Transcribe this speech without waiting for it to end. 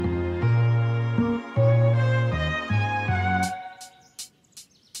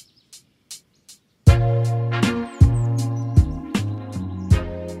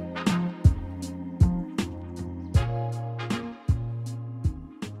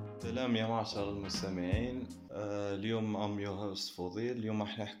سلام يا معشر المستمعين. اليوم ام يو هوست فضيل. اليوم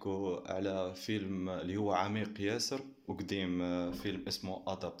راح نحكوا على فيلم اللي هو عميق ياسر وقديم، فيلم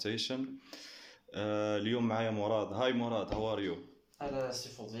اسمه Adaptation. اليوم معايا مراد. هاي مراد، هاو ار يو؟ انا سي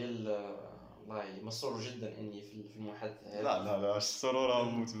فضيل، والله مسرور جدا اني في المحادثه هذه. لا السرور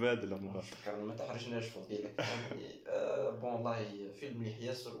متبادله مراد. شكرا، ما تحرجناش فضيل. بون والله فيلم مليح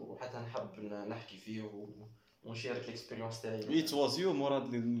ياسر، وحتى نحب نحكي فيه ونشارك الاكسبيريونس تاعي. ايت واز يو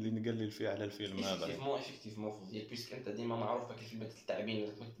مراد اللي نقلل فيه على الفيلم هذا. افكتيفمون فضيل، بيسك انت ديما معروف الفيلمات التعبين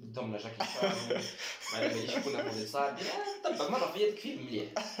اللي بدهم جاكي شعر ما باليش كلها فضيل صعب. طب مره في يدك فيلم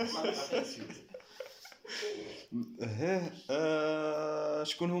مليح، مره في فيلم.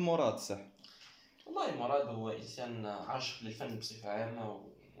 شكون هو مراد صح؟ والله مراد هو إنسان عاشق للفن بصفة عامة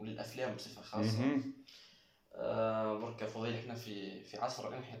وللأفلام بصفة خاصة. بركة فضيل، إحنا في عصر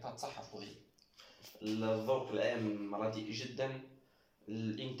الانحطاط صح فضيل. الذوق العام رديء جدا،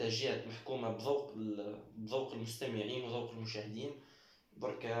 الإنتاجات محكومة بذوق المستمعين وذوق المشاهدين.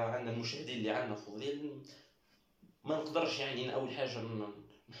 بركة عندنا المشاهدين اللي عندنا فضيل، ما نقدرش يعني أول حاجة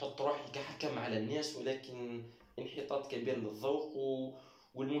نحط روحي كحكم على الناس، ولكن انحطاط كبير للذوق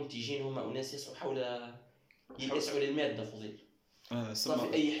والمنتجين هم أناس يسعوا يسعوا للمادة فضيل.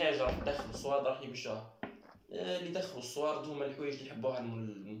 صافي أي حاجة راح تدخل الصواد راح يمشيها. اللي دخلوا الصوارد هم الحوايج اللي يحبوها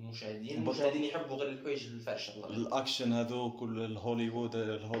المشاهدين يحبوا غير الحوايج الفارشة، الأكشن هذوك الهوليوود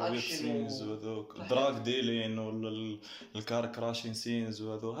سينز وذوك دراغ ديلين والكار كراشين سينز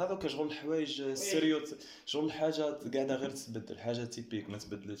وهذوك شغل الحوايج السيريو، شغل الحاجات قاعدة غير تتبدل، حاجة تيبيك ما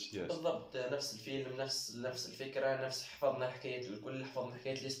تبدلتش بالضبط. نفس الفيلم نفس الفكرة، نفس حفظنا حكاية الكل، حفظنا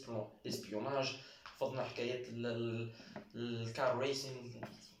حكاية الاسبيوناج، حفظنا حكاية الكار ريسينج.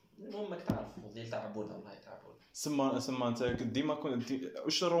 المهم تعرف فضيل تعبونا والله تعبونا. سما انت ديما كنت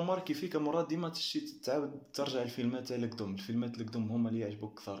واش الروماركي فيك مراد؟ ديما تشي تعاود ترجع الفيلمات القدم، الفيلمات القدم هما اللي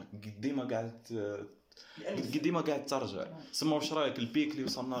يعجبوك اكثر، ديما قاعد ترجع. سما واش رايك البيك اللي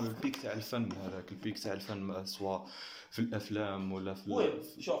وصلنا له، البيك تاع الفن هذاك، البيك تاع الفن سواء في الافلام ولا في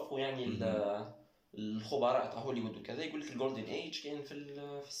شوفوا يعني الخبراء تاع هوليوود وكذا يقول لك الجولدن ايج كان في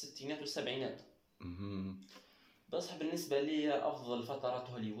الستينات والسبعينات. بس بالنسبة لي أفضل فترات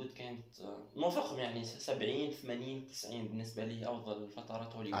هوليوود كانت نوافقهم، يعني 70 80 90 بالنسبة لي أفضل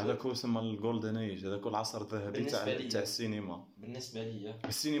فترات هوليوود. هذاك هو يسمى الجولدن ايج، هذاك العصر الذهبي تاع السينما. بالنسبة لي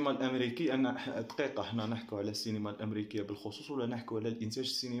السينما الأمريكي، أنا دقيقة احنا نحكوا على السينما الأمريكية بالخصوص ولا نحكوا على الإنتاج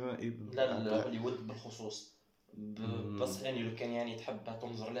السينمائي؟ لا هوليوود بالخصوص. بس يعني لو كان يعني تحب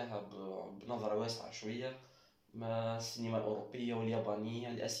تنظر لها بنظرة واسعة شوية، ما السينما الأوروبية واليابانية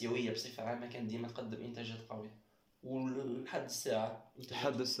الآسيوية بصفة عامة كان ديما تقدم إنتاجات قوية، ولحد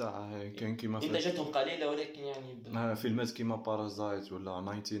الساعة كان كيما إنتاجاتهم قليلة، ولكن يعني فيلمات كيما بارازايت ولا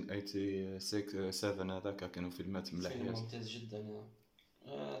 1987 هذاك كانوا فيلمات مليحة ممتاز جدا.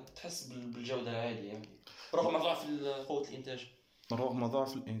 تحس بالجودة العالية يعني رغم ضعف قوة الإنتاج. رغم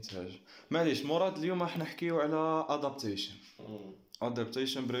ضعف الإنتاج. معليش مراد، اليوم راح نحكيو على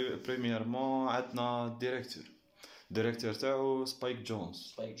Adaptation. بريميرمون عندنا الديريكتور تاعو سبايك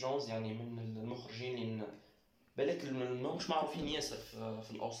جونز يعني من المخرجين بالك مش معروفين ياسر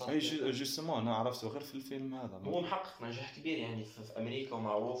في الأوسط. اي جوستومون انا عرفته غير في الفيلم هذا. هو محقق نجاح كبير يعني في أمريكا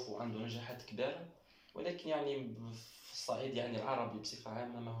ومعروف وعنده نجاحات كبيرة، ولكن يعني في الصعيد يعني العربي بصفة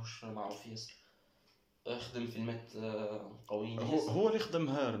عامة ماهوش معروف ياسر. خدم فيلمات قوية. هو اللي خدم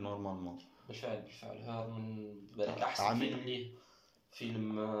هار نورمالمون. بالفعل هار من بالك أحسن فيلم ليه،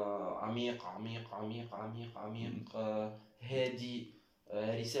 فيلم عميق عميق عميق عميق عميق، هادي،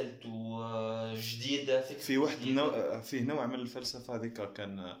 رسالته جديدة، في واحد فيه نوع من الفلسفة هذيك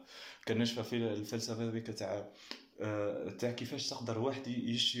كان نشفى في الفلسفة هذيك تاع كيفاش تقدر واحد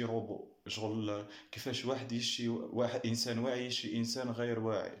يشي روبو، شغل كيفاش واحد يشي واحد إنسان واعي يشي إنسان غير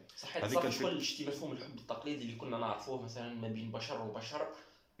واعي. هذيك شغل شتي مفهوم الحب التقليدي اللي كنا نعرفوه مثلا ما بين بشر وبشر.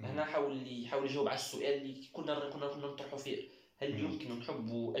 هنا حاول يجاوب على السؤال اللي كنا نطرحه فيه، هل يمكن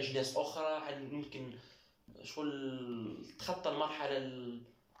نحب أجناس أخرى؟ هل يمكن شغل تخطى المرحلة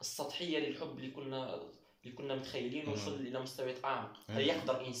السطحية للحب اللي كنا متخيلين وصل إلى مستويات أعمق؟ هل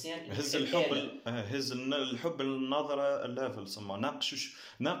يقدر إنسان هز الحب النظرة الليفل سما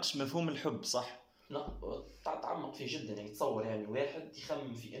ناقش مفهوم الحب صح؟ تعمق فيه جدا. يعني تصور يعني واحد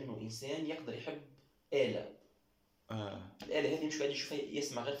يخمم في إنه إنسان يقدر يحب آلة. الآلة هذه مش قاعد يشوفها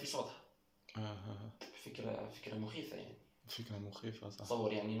يسمع غير في صوتها. فكرة مخيفة يعني. فكرة مخيفة صح.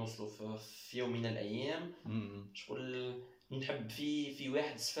 تصور يعني نوصلوا في يوم من الأيام شغل نحب في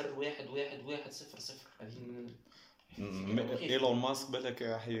 1-0-1-1-1-0-0. هذه إيلون ماسك بالك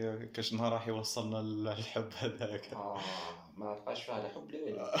كاش نهار راح يوصلنا للحب هذاك. ما بقاش فيها لا حب لا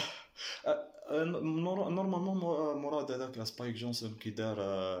والو. نورمالمون مراد هذاك سبايك جونسون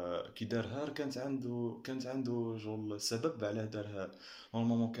كي دارها كانت عنده شغل السبب علاه دارها.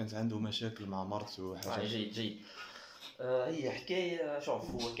 نورمالمون كانت عنده مشاكل مع مرته وحاجه. جيد. هي حكايه،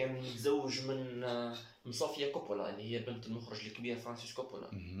 شوف هو كان متزوج من صوفيا كوبولا اللي هي بنت المخرج الكبير فرانسيس كوبولا.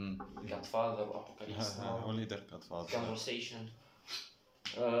 جاد فاذر وابوكاليبس هو اللي دار جاد فاذر كونفرسيشن.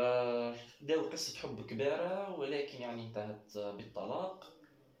 داو قصه حب كبيره ولكن يعني انتهت بالطلاق.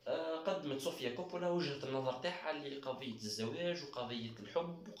 قدمت صوفيا كوبولا وجهة النظر تاعها لقضية الزواج وقضية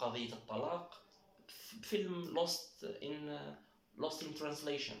الحب وقضية الطلاق بفيلم Lost in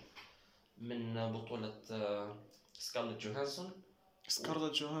Translation من بطولة سكارلت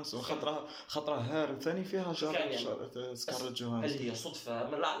جوهانسون. خطرة هار ثاني فيها سكارلت جوهانسون. هل هي صدفة؟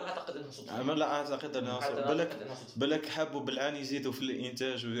 لا أعتقد أنها صدفة. لا أعتقد أنها صدفة. بلك حبوا بالعان يزيدوا في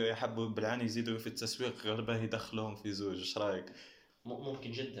الإنتاج ويحبوا بالعان يزيدوا في التسويق غير باه يدخلوهم في زوج. ايش رايك؟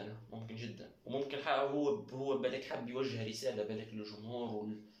 ممكن جدا وممكن هو بالك حاب يوجه رسالة بالك للجمهور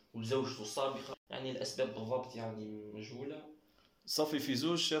ولزوجته السابقة. يعني الأسباب بالضبط يعني مجهولة. صافي في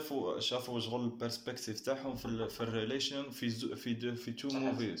زوج شافوا شغل البيرسبكتيف تاعهم في الريليشن في تو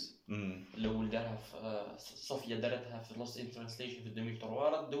موفيز. الاول دارها في صوفيا دارتها في لوست ان ترانسليشن في 2003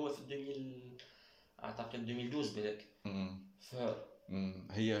 رد هو في 2000 اعتقد 2012 بالك.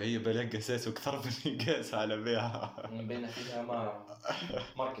 هي بلاك قاسات اكثر من قاس على بيعها بين فيها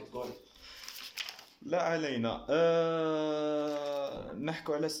ماركت جول. لا علينا.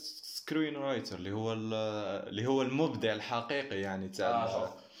 نحكوا على سكرين رايتر اللي هو المبدع الحقيقي يعني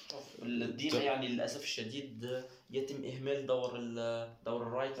تاع الدين. يعني للاسف الشديد يتم اهمال دور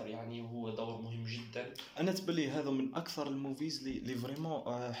الرايتر يعني وهو دور مهم جدا. انا تبلي هذا من اكثر الموفيز اللي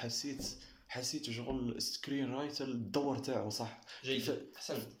فريمون حسيت شغل سكرين رايتر الدور تاعه صح. جيد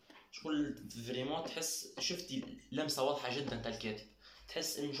احسنت. شغل فريمون تحس شفتي لمسه واضحه جدا تاع الكاتب.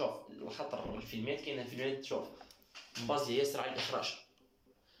 تحس انه شوف الخطر الفيلمات كاينه فيلمات شوف مبازيه ياسر على الاخراج.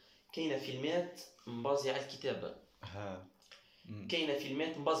 كاينه فيلمات مبازيه على الكتابه. كاينه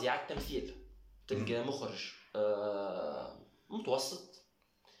فيلمات مبازيه على التمثيل. تلقى مخرج متوسط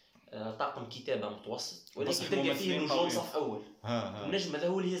طاقم كتابه متوسط ولكن تلقى فيه نجوم صف اول. النجم هذا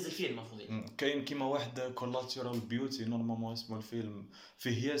هو اللي يهز الفيلم المفروض. كاين كيما واحد كولاتيرال بيوتي نورمالمون اسمه الفيلم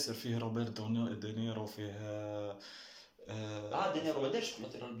فيه ياسر فيه روبرت دينيرو فيه دينيرو ما دارش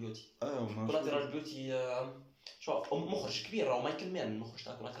كولاتيرال بيوتي. كولاتيرال بيوتي شوف مخرج كبير راهو مايكل مان مخرج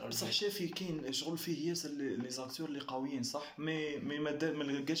تاع كولاتيرال بيوتي. صح شافي كاين شغل فيه ياسر لي زاكتور اللي قويين صح ما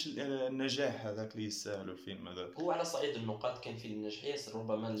لقاش النجاح هذاك اللي يستاهلوا الفيلم هذاك. هو على صعيد النقاط كان فيلم ناجح ياسر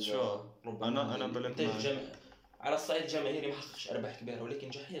ربما انا بلك على الصعيد الجماهيري ما حققش ارباح كبيره ولكن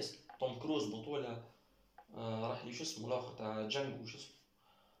نجح ياسر. توم كروز بطوله راح لي شو اسمه الاخر تاع جانجو شو اسمه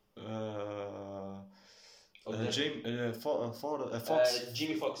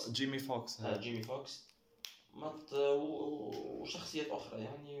جيمي فوكس وشخصيات اخرى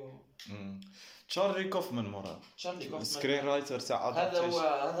يعني تشارلي كوفمان مراد سكرين رايتر تاع هذا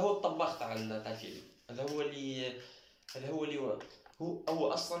هو الطباخ تاع الفيلم. هذا هو اللي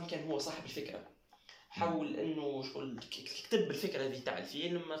هو اصلا كان هو صاحب الفكره. حاول انه شغل كتب الفكره دي تاع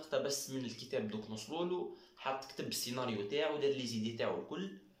الفيلم اقتبس من الكتاب دوك نوصلوا حط كتب السيناريو تاعو دار لي زيدي تاعو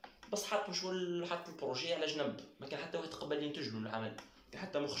الكل بس حط البروجي على جنب. ما كان حتى واحد قبل ينتج له العمل.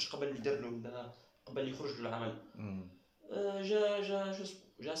 حتى مخرج قبل يدير له قبل يخرج له العمل.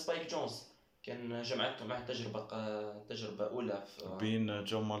 جا سبايك جونز كان جمعته مع تجربه اولى بين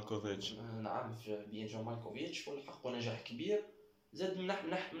جون مالكوفيتش. نعم بين جون مالكوفيتش والحق نجاح كبير. زاد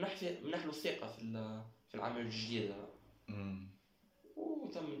منح له الثقه في العمل الجديد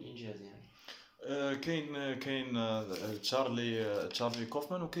وتم الانجاز يعني. كاين تشارلي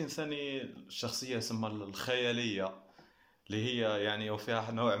كوفمان وكاين ثاني شخصيه اسمها الخياليه اللي هي يعني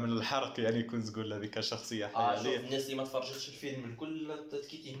وفيها نوع من الحرق يعني كنت تقول هذيك شخصيه خياليه. الناس اللي ما تفرجتش الفيلم الكل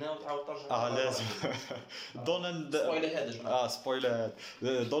تتكيتي هنا وتعاود ترجع لازم دونالد سبويلر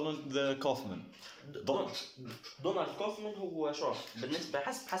دونالد كوفمان. دونالد كوفمان هو شوف بالنسبه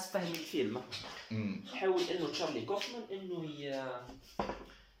حسب فهمي الفيلم حاول انه تشارلي كوفمان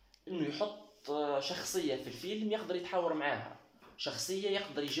انه يحط شخصيه في الفيلم يقدر يتحاور معاها. شخصيه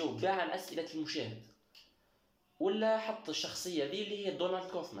يقدر يجاوب بها على اسئله المشاهد. ولا حط الشخصيه ذي اللي هي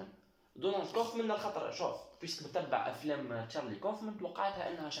دونالد كوفمان الخطر شوف بيسك متبع افلام تشارلي كوفمان توقعتها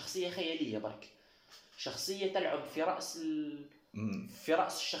انها شخصيه خياليه برك. شخصيه تلعب في راس في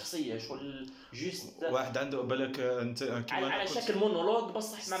راس الشخصيه شغل جوست واحد عنده بالك انت كيما على شكل مونولوج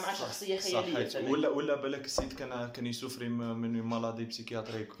بصح مع شخصيه خياليه ولا بالك السيد كان يسوفري من مالادي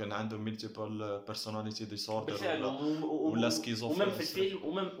بسيكياتريك وكان عنده ملتيبل بيرسوناليتي ديسوردر ولا سكيزوفرين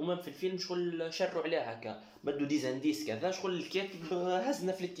ومن في الفيلم شغل شروا عليها هكا بدو ديزانديس كذا شغل الكاتب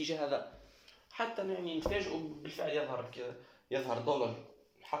هزنا في الاتجاه هذا حتى يعني نتفاجئوا بالفعل يظهر دولار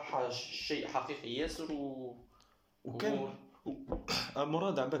حق شيء حقيقي ياسر وكان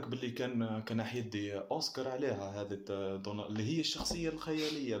مراد عباك باللي كان حيدي اوسكار عليها هذه اللي هي الشخصيه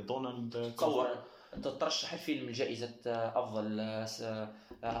الخياليه دونالد. تصور تترشح الفيلم لجائزه افضل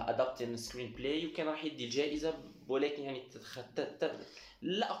ادابتين سكرين بلاي وكان راح يدي الجائزه ولكن يعني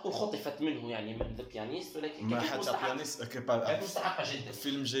لا اقول خطفت منه يعني من ذا بيانيست ولكن ما حتى بيانيست كانت مستحقه جدا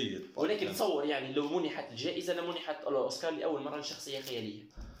فيلم جيد ولكن تصور يعني لو منحت الجائزه لمنحت الاوسكار لاول مره لشخصيه خياليه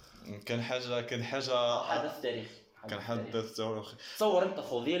كان حاجه حدث تاريخي كان حدث تاريخي. تصور انت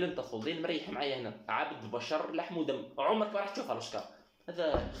فضيل مريح معايا هنا عبد بشر لحم ودم عمرك ما راح تشوف الاوسكار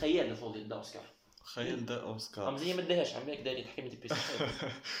هذا خيال فضيل ده اوسكار خيال ده اوسكار زي ما ادهاش عماك داير تحكي من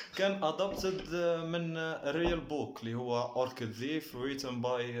كان ادابتد من ريال بوك اللي هو Orchid Thief written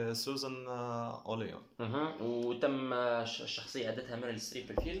by Susan Orlean وتم الشخصيه عدتها ميريل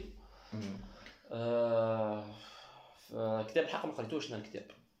ستريب الفيلم كتاب الحق ما قريتوش انا الكتاب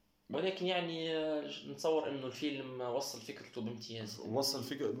ولكن يعني نتصور انه الفيلم وصل فكرته بامتياز وصل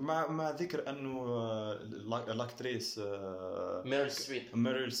فكرة مع ذكر انه الاكتريس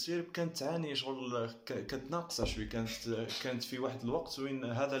ميريل ستريب كانت تعاني شغل كانت ناقصه شوي كانت في واحد الوقت وين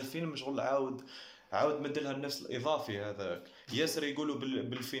هذا الفيلم شغل عاود مدلها النفس الاضافي هذاك ياسر يقولوا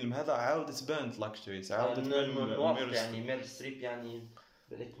بالفيلم هذا عاودت بانت لاكتريس عاودت يعني ميريل ستريب يعني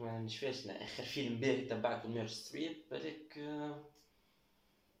بالك ما نشفاش اخر فيلم باهي تبعته ميريل ستريب بالك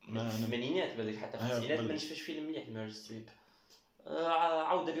في الثمانينات بدك حتى في التسعينات ما نشوفش فيلم مليح ميريل ستريب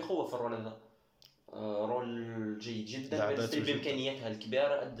عودة بقوة في الرول هذا رول جيد جدا ميريل ستريب بإمكانياتها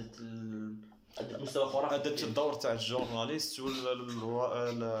الكبيرة أدت مستوى خرافي أدت الدور تاع الجورناليست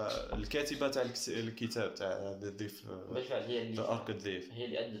والكاتبة تاع الكتاب تاع ضيف بالفعل هي اللي Orchid Thief هي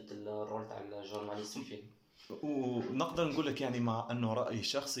اللي أدت الرول تاع الجورناليست في الفيلم ونقدر نقول لك يعني مع انه راي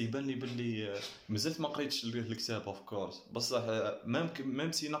شخصي يبان لي باللي مازلت ما قريتش الكتاب اوف كورس بصح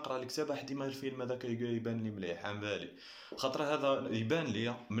ميم سي نقرا الكتاب احتمال الفيلم هذاك يبان لي مليح عن بالي خاطر هذا يبان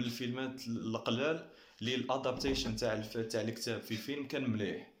لي من الفيلمات القلال اللي الادابتيشن تاع الكتاب في فيلم كان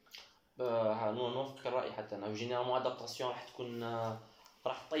مليح نوافق الراي حتى انا جينيرالمون ادابتاسيون راح تكون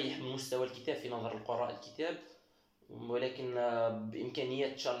راح تطيح من مستوى الكتاب في نظر القراء الكتاب ولكن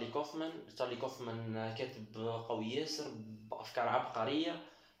بإمكانيات تشارلي كوفمان كاتب قوي ياسر بأفكار عبقرية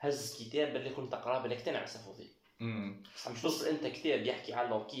هز كتاب اللي كنت تقراه بالك تنعس فضيل مش توصل أنت كتاب يحكي على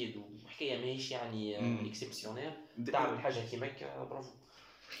الأوركيد وحكاية ماهيش يعني إكسبسيونيل تعمل حاجة كيماك برافو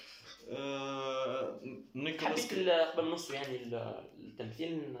حبيت قبل نص يعني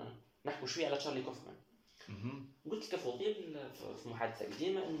التمثيل نحكوا شوية على تشارلي كوفمان قلت لك فضيل في محادثة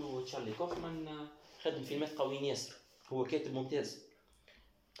قديمة إنه تشارلي كوفمان خدم فيلمات قويين ياسر هو كاتب ممتاز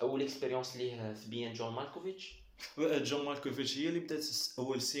اول اكسبيريونس ليه في بيان جون مالكوفيتش هي اللي بدات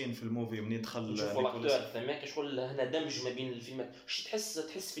اول سين في الموفي منين دخل الاكتور ثماك شغل هنا دمج ما بين الفيلمات واش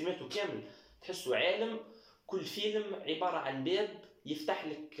تحس فيلماته كامل تحسه عالم كل فيلم عباره عن باب يفتح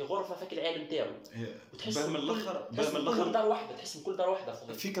لك غرفه فك العالم تاعو وتحس من الاخر كل دار واحده تحس من كل دار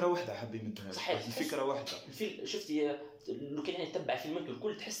واحده فكره واحده حابين نتها الفكره واحده شفتي لو كان تتبع فيلماته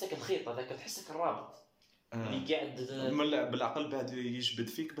الكل تحسك الخيط هذاك تحسك الرابط اللي قاعد بالعقل بعد يجبد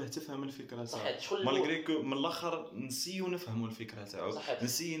فيك باه تفهم الفكره تاعو مالغري من الاخر نسيو نفهموا الفكره تاعو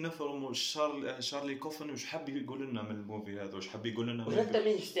نسي نفهموا شارلي كوفن واش حاب يقول لنا من الموفي هذا واش حاب يقول لنا ولا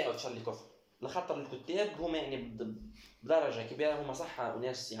التمييز تاعو شارلي كوفن لخاطر الكتاب هما يعني بدرجه كبيره هما صح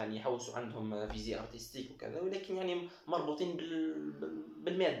ناس يعني يحوسوا عندهم فيزي ارتستيك وكذا ولكن يعني مربوطين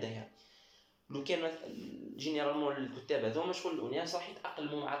بالماده يعني لو كان جينيرالمون الكتاب هذوما شغل ناس راح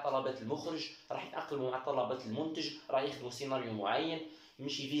يتاقلموا مع طلبات المخرج راح يتاقلموا مع طلبات المنتج راح يخدموا سيناريو معين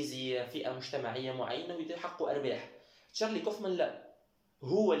مش يفيزي فئه مجتمعيه معينه ويحققوا ارباح تشارلي كوفمان لا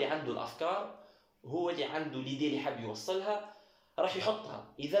هو اللي عنده الافكار هو اللي عنده ليدي اللي حاب يوصلها راح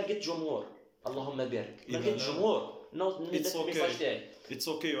يحطها اذا لقيت جمهور اللهم بارك ما لقيت جمهور ندير الميساج تاعي اتس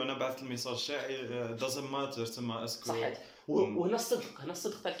اوكي وانا بعثت الميساج تاعي دازنت ماتر تما اسكو صحيح وهنا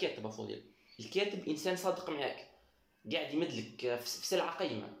الصدق تاع الكاتب فضيل الكاتب انسان صادق معك قاعد يمدلك في سلعه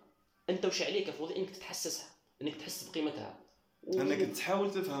قيمه انت وش عليك فوضي انك تتحسسها انك تحس بقيمتها انك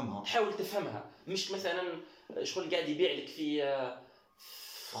تحاول تفهمها مش مثلا شغل قاعد يبيع لك في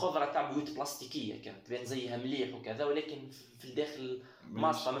خضره تاع بيوت بلاستيكيه كانت تبان زيها مليح وكذا ولكن في الداخل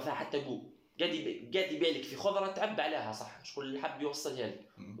ماسطه ما فيها حتى جو قاعد يبيع لك في خضره تعب عليها صح شغل اللي حاب يوصلها لك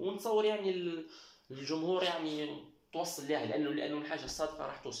ونتصور يعني الجمهور يعني توصل لها لانه الحاجه الصادقه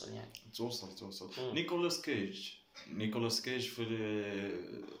راح توصل يعني توصل. نيكولاس كيج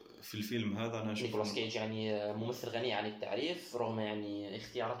في الفيلم هذا انا اشوف نيكولاس كيج يعني ممثل غني عن التعريف رغم يعني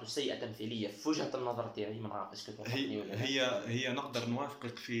اختياراته السيئه تمثيليه في وجهه النظر تاعي ما نعرف اسكو توافقني ولا هي نقدر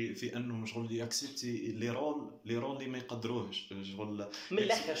نوافقك في انه شغل ياكسبتي لي رول اللي ما يقدروهش شغل من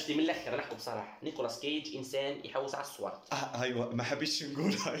الاخر نحكي بصراحه نيكولاس كيج انسان يحوس على الصور ايوه ما حبيتش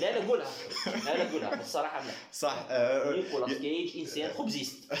نقولها لا نقولها بالصراحه صح نيكولاس كيج انسان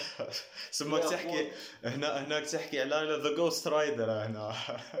خبزيست سماك تحكي هناك تحكي على ذا جوست رايدر هنا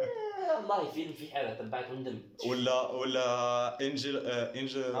والله فيلم في حاله تبعت وندم ولا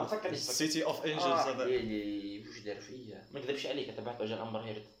انجل سيتي اوف انجلز هذا اللي وش دار فيا ما نكذبش عليك تبعت اجل امبر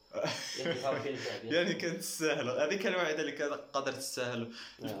هيرد يعني كانت تستاهل هذيك الوحيده اللي كانت قدرت تستاهل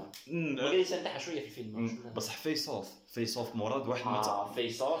وقال سنتحها شويه في الفيلم بصح فيس اوف مراد واحد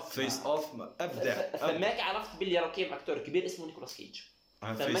فيس اوف ابدع فماك عرفت باللي راه كاين اكتور كبير اسمه نيكولاس كيج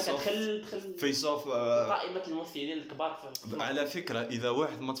فما كتدخل فيس اوف قائمه الممثلين الكبار على فكره اذا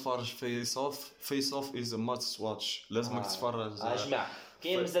واحد ما تفرج فيس اوف از ماست واتش لازمك تتفرج يا جماعه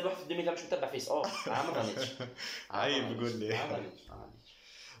كاين بزاف واحد في 2000 مش متابع فيس اوف عامل غلط عيب قول لي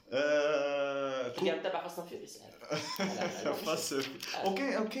كي متابع اصلا في فاصل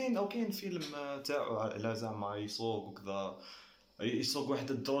اوكي فيلم تاعو على زعما يسوق وكذا يسوق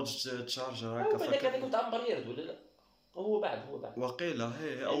واحد الدوج تشارجر هكا هذاك كنت امبر هيرد ولا لا هو بعد وقيله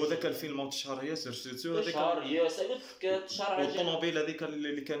هي او ذاك الفيلم تشهر ياسر سيتو هذيك تشهر ياسر قلت تشهر على الطوموبيل هذيك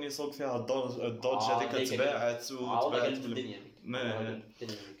اللي كان يسوق فيها الدوج هذيك تباعت بالدنيا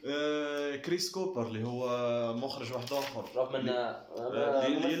كريس كوبر اللي هو مخرج واحد اخر رغم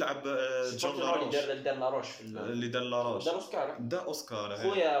اللي يلعب جون لاروش دار لاروش اللي دار لاروش دا اوسكار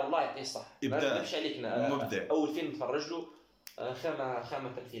خويا والله يعطيه الصح ما نكذبش عليك مبدع اول فيلم تفرج له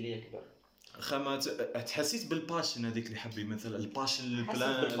خامه تمثيليه كبيره خامات تحسيت بالباشن هذيك اللي حب يمثل الباشن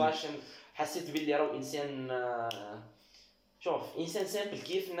البلان حسيت باللي راهو انسان شوف انسان سامبل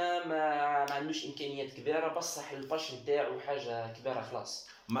كيفنا ما عندوش امكانيات كبيره بصح الباشن تاعو حاجه كبيره خلاص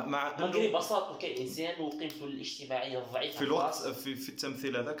مع انه بساطته كانسان وقيمته الاجتماعيه الضعيفه في الوقت في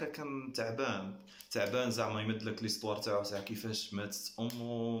التمثيل هذاك كان تعبان زعما يمد لك ليستوار تاعو تاع كيفاش ماتت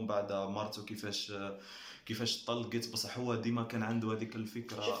امه بعد مرته كيفاش طلقت بصح هو ديما كان عنده هذيك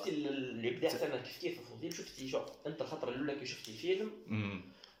الفكره شفتي الابداع تاعنا كيف فضيل شفتي شوف انت الخطره الاولى كي شفتي الفيلم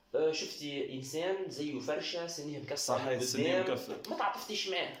شفتي انسان زيه فرشه سنيه مكسره ما تعاطفتيش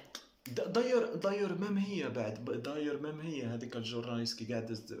معاه داير مام هي هذيك الجورناليست كي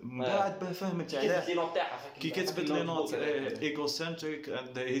قاعد به فهمت عليه كي كتبت لي نوت ايغوسنتريك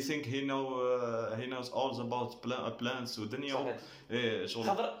اند هي ثينك هي نوز اول اباوت بلانتس ودنيا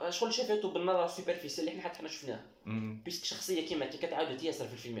شغل شافته بالنظره سوبرفيسيال اللي حنا شفناه بيسك شخصيه كيما كي كتعاود ياسر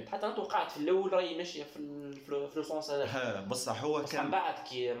في الفيلمات حتى انا توقعت في الاول راهي ماشيه في السونس هذا بصح هو كان بعد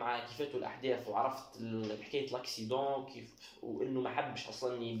مع كيفاتو الاحداث وعرفت حكايه لاكسيدون كيف وانه ما حبش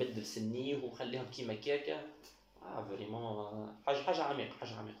اصلا يبدل سنيه وخليهم كيما كاكا فريمون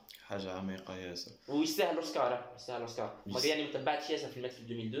حاجه عميقه ياسر ويستاهل اوسكار ما يعني متبعتش ياسر فيلمات في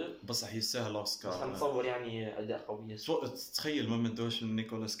 2002 بصح يستاهل اوسكار بس نتصور يعني اداء قوي تخيل ما مدوش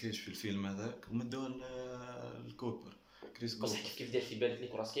لنيكولاس كيج في الفيلم هذاك ومدوه الكوبر كريس كوبر بصح كيف دار في بالك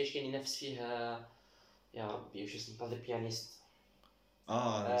نيكولاس كيج كان ينافس فيها يا ربي واش اسمه هذا البيانيست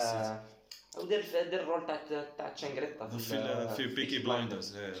ودار الرول تاع تشانغريتا في بيكي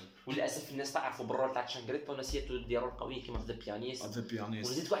بلايندرز وللاسف الناس تعرفوا بالرول تاع تشانغريتا ونسيتو ديروا القوي كيما ذا بيانيست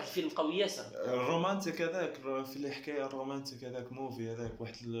وزيد واحد الفيلم قوي ياسر الرومانتيك هذاك في الحكايه الرومانتيك هذاك موفي هذاك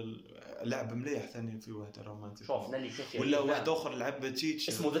واحد لعب مليح ثاني في واحد الرومانتيك شوف انا اللي شفت ولا واحد اخر لعب تيتش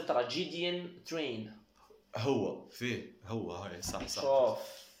اسمه ذا تراجيديان ترين هو هاي صح شوف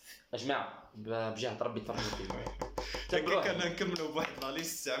يا جماعه بجهه ربي تفرجوا فيه كنا نكملوا بواحد لا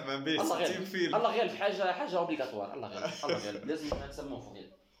ليست تاع ما بين 60 فيلم الله غالب حاجه اوبليغاتوار الله غالب لازم نسموه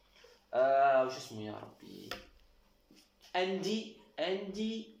فضيل واش اسمه يا ربي عندي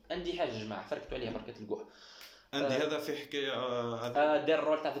حاجه يا جماعه فركتوا عليها بركه القوع عندي هذا في حكايه دار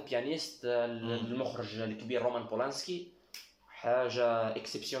الرول تاع البيانيست المخرج الكبير رومان بولانسكي حاجه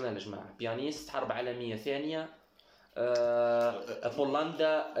اكسبسيونيل يا جماعه بيانيست حرب عالميه ثانيه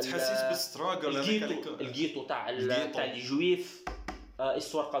بولندا تحسيس بالستراغل الجيتو تاع الجويف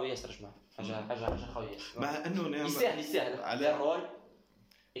استوار قويه ياسر جماعه حاجه قويه مع انه يستاهل على الرول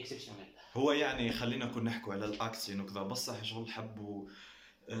اكسبسيونيل هو يعني خلينا نكون نحكوا على الاكتين وكذا بصح شغل حبوا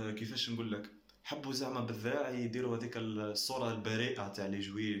كيفاش نقول لك حبوا زعما بالذاعي يديروا هذيك الصوره البريئه تاع لي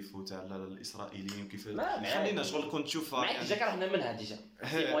جويف وتاع الاسرائيليين كيف خلينا شغل كنت تشوفها معك يعني. ديجا كرهنا منها ديجا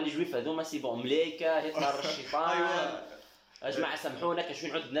لي جويف هذوما سي بون ملايكه هتلر الشيطان. ايوا اجماعه سامحونا كاش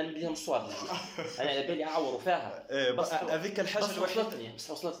نعود نبدي لهم الصور انا على بالي عوروا فيها. بس هذيك الحاجه الوحيده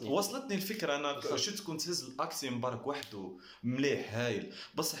وصلتني الفكره. انا شفت كنت هز الاكسي مبارك وحده مليح هايل،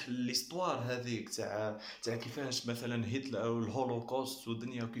 بصح ليستوار هذيك تاع كيفاش مثلا هتلر او الهولوكوست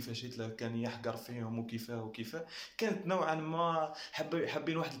والدنيا وكيفاش هتلر كان يحقر فيهم وكيفاه كانت نوعا ما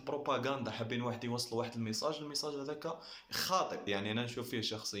حابين واحد البروباغندا، حابين واحد يوصلوا واحد الميساج هذاك خاطئ يعني انا نشوف فيه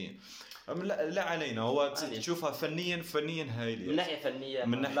شخصيا. لا علينا هو تشوفها فنيا هايل من ناحيه فنيه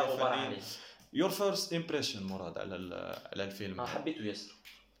من ناحيه فنيه. يور فيرست امبريشن مراد على الفيلم؟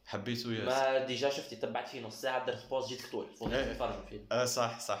 حبيته ياسر. ما ديجا شفتي تبعت فيه نص ساعه درت بوز جيت طول نتفرج الفيلم.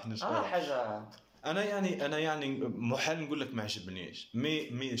 صح نشوف حاجه. انا يعني محال نقول لك ما عجبنيش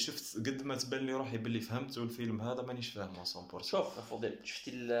مي شفت قد ما تبان لي روحي باللي فهمته الفيلم هذا مانيش فاهمه 100%. شوف فضيل،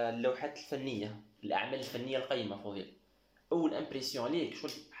 شفتي اللوحات الفنيه الاعمال الفنيه القيمه فضيل، اول امبريسيون ليك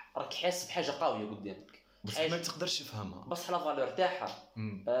شغل راك حاسس بحاجه قويه قدامك بس ما تقدرش تفهمها بس لا فالور تاعها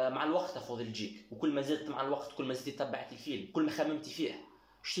مع الوقت فضيل تجيك. وكل ما زدت مع الوقت كل ما زدت تتبعت الفيلم كل ما خممتي فيه.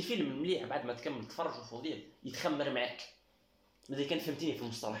 شتي فيلم مليح بعد ما تكمل تفرج فضيل يتخمر معك. ماذا كان فهمتيني في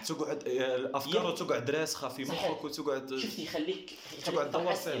المصطلح؟ تقعد الافكار تقعد راسخه في مخك وتقعد شفتي يخليك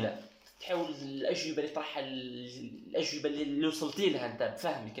تدور فيها تحاول الاجوبه اللي طرحها الاجوبه اللي وصلتي لها انت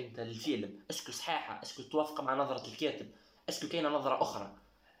بفهمك انت للفيلم اسكو صحيحه اسكو توافق مع نظره الكاتب اسكو كاينه نظره اخرى.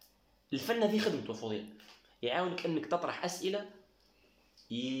 الفن هذه خدمته فضيل يعاونك انك تطرح اسئله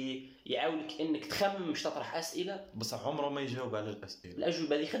يعاونك انك تخمم مش تطرح اسئله بس عمره ما يجاوب على الاسئله.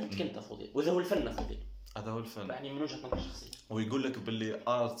 الاجوبه هذه خدمتك انت فضيل وهذا هو الفن فضيل. هذا هو الفن يعني من وجهه نظري الشخصيه. ويقول لك باللي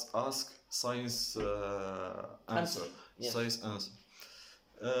art ask science answer science answer.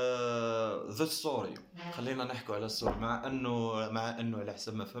 ذا ستوري خلينا نحكوا على الستوري مع انه على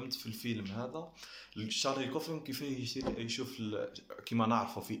حسب ما فهمت في الفيلم هذا شارلي كوفمان كيف يشوف كما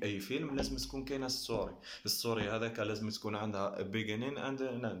نعرفه في اي فيلم لازم تكون كاينه الستوري هذاك لازم تكون عندها beginning and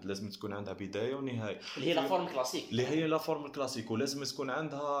end، لازم تكون عندها بدايه ونهايه اللي هي لا فورم كلاسيك ولازم تكون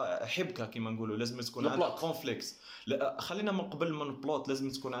عندها حبكه كما نقولوا، لازم تكون عندها كونفليكت. خلينا من قبل من البلوت لازم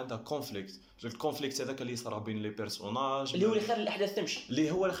تكون عندها كونفليكت. الكونفليكت هذاك اللي صرا بين لي بيرسوناج اللي هو اللي يخلي الاحداث تمشي،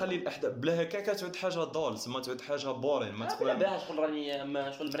 اللي هو اللي يخلي الاحداث بلا هكاك تعود حاجه دول ما تعود حاجه بورين ما تقول بها شغل راني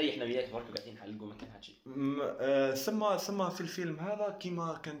ما شغل مريحنا وياك برك قاعدين نحلقوا ما كان حاجه. ثم في الفيلم هذا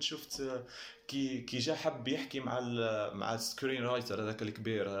كيما كنت شفت كي جا حب يحكي مع السكرين رايتر هذاك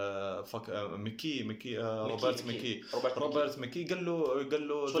الكبير ميكي روبرت ميكي قال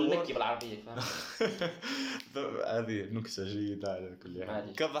له شو المكي بالعربيه فاهم. هذه نكته جيده على كل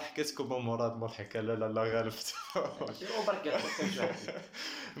حال. كضحكتكم مراد مضحكه لا غالبت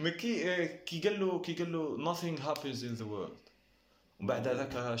ميكي كي قال له nothing happens in the world. وبعد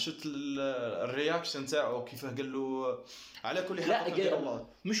هذاك شفت الرياكشن تاعو كيف قال له على كل حال لا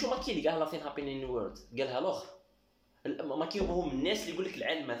مش هو ماكي اللي قالها nothing happens in the world قالها الاخر. ماكي هو من الناس اللي يقول لك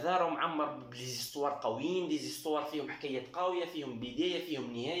العلم هذا معمر بليزيستوار قويين ليزيستوار فيهم حكايات قويه فيهم بدايه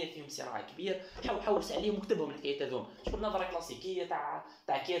فيهم نهايه فيهم صراع كبير. حاول عليهم وكتبهم الحكايات هذوما شغل نظره كلاسيكيه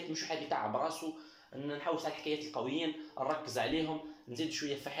تاع كاتب مش حد يتعب براسو نحاول على الحكايات القويين نركز عليهم نزيد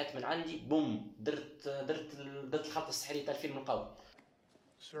شويه فحات من عندي بوم درت الخط السحري تاع الفيلم القوي.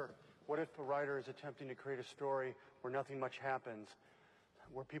 Sir, what if a writer is attempting to create a story where nothing much happens,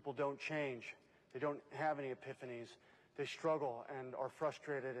 where people don't change, they don't have any epiphanies, they struggle and are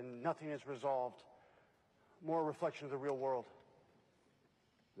frustrated and nothing is resolved? More a reflection of the real world.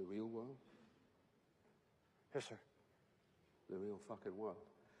 The real world? Yes, sir. The real fucking world.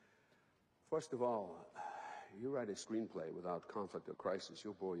 First of all, you write a screenplay without conflict or crisis,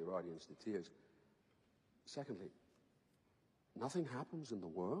 you'll bore your audience to tears. Secondly, nothing happens in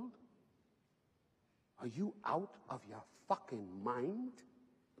the world? Are you out of your fucking mind?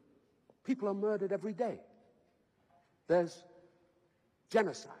 People are murdered every day. There's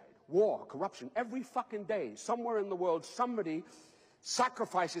genocide, war, corruption. Every fucking day, somewhere in the world, somebody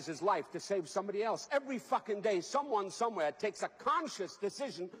sacrifices his life to save somebody else. Every fucking day, someone somewhere takes a conscious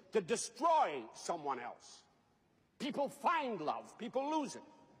decision to destroy someone else. People find love. People lose it.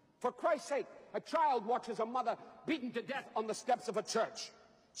 For Christ's sake, a child watches a mother beaten to death on the steps of a church.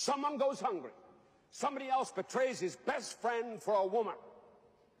 Someone goes hungry. Somebody else betrays his best friend for a woman.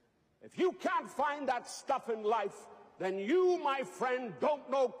 If you can't find that stuff in life, then you, my friend, don't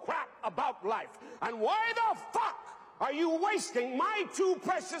know crap about life. And why the fuck are you wasting my 2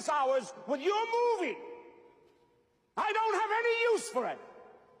 precious hours with your movie? I don't have any use for it.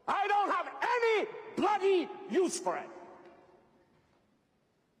 I don't have any bloody use for it.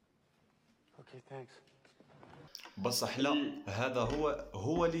 Okay, thanks. بصح لا، هذا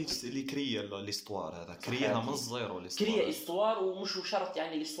هو اللي كريا ليستوار، هذا كرياها من الزيرو ليستوار. كريا استوار ومش شرط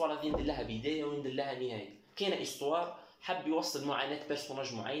يعني الاستوار هذه ندير لها بدايه وندير لها نهايه. كاينه استوار حب يوصل معاناه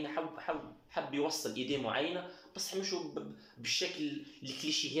بيرسوناج معينه، حب يوصل ايديه معينه، بصح مش بالشكل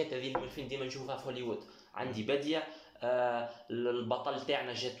الكليشيهات هذه اللي الفيلم ديما نشوفها في هوليوود. عندي باديه البطل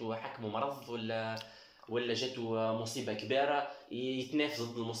تاعنا جاتو حكمه مرض ولا جاتو مصيبه كبيره يتنافس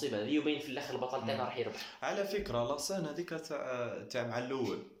ضد المصيبه هذه، وبين في الاخر البطل تاعنا راح يربح. على فكره لاسان هذيك تاع مع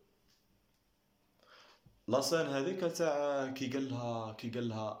الاول، لاسان هذيك تاع كي قال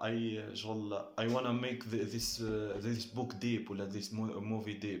لها I wanna make this book deep ولا this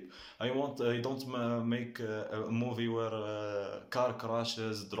movie deep. I don't make a movie where car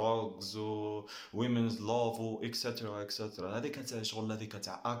crashes, drugs, women's love, etc. هذيك تاع شغل، هذيك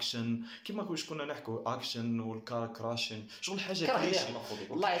تاع اكشن كيما كنا نحكوا اكشن والكار كراشين، شغل حاجه كليشي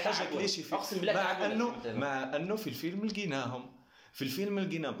والله حاجه كليشي مع انه في الفيلم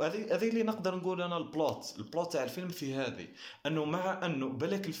لقيناهم. هذه اللي نقدر نقول انا البلوت تاع الفيلم في هذه، انه مع انه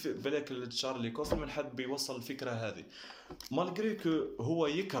بالك تشارلي كوفمان حب يوصل الفكره هذه مالغري كو هو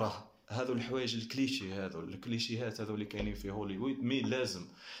يكره هذو الحوايج الكليشيهات هذو اللي كاينين في هوليوود. مي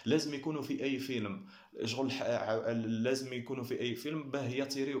لازم يكونوا في اي فيلم، شغل لازم يكونوا في اي فيلم باه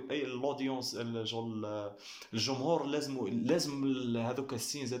يطيروا اي الاودينس، شغل الجمهور لازم هذوك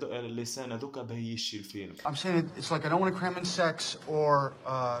السينز هذوك لي سان هذوك باه يشي الفيلم. I'm saying it's like I don't want to cram in sex or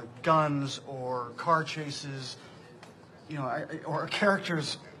guns or car chases, you know, or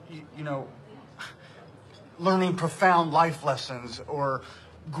characters, you know, learning profound life lessons or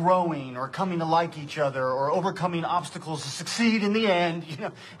growing or coming to like each other or overcoming obstacles to succeed in the end. You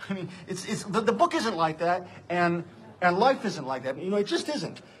know, I mean, it's the book isn't like that, and life isn't like that. You know, it just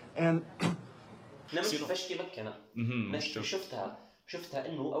isn't. And انا مش فاش كيفك انا شفتها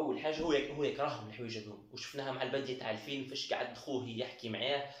انه اول حاجه هو يكرههم الحوايج هذوم، وشفناها مع البدايه تاع الفيلم فاش قعد خوه يحكي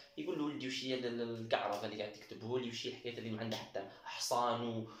معاه يقول له ولدي وش هي القعره اللي قاعد تكتبه لي، وش هي الحكايه اللي ما عندها حتى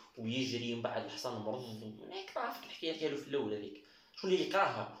حصان ويجري ومن بعد الحصان مرض، هيك تعرف الحكايه ديالو في الاول هذيك شو اللي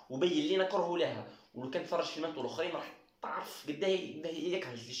يكرهها وبين لينا كرهه لها. ولو كان تفرج فيلمات الاخرين راح تعرف قد ايه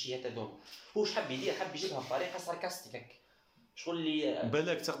يكره الكليشيهات هذوم. هو واش حب يدير، حب يجيبها بطريقه ساركاستيك شغل اللي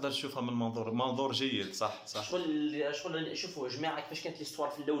بالك تقدر تشوفها من منظور جيد. صح شغل شوفوا يا جماعه كيفاش كانت ليستوار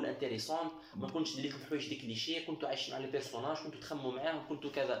في الاول انتريسون، ما كنتش ندير لكم حوايج دي كليشيه، كنتوا عايشين على البيرسوناج، كنتوا تخمموا معاهم، كنتوا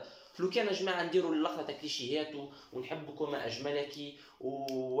كذا. لو كان يا جماعه نديروا اللقطه تاع كليشيهات ونحبكم ما اجملك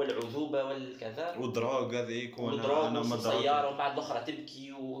والعذوبه والكذا والدراغ هذيك وانا ما سياره ومن بعد الاخرى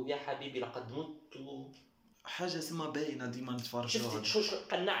تبكي ويا حبيبي لقد مت حاجه اسمها باينه ديما نتفرجوها.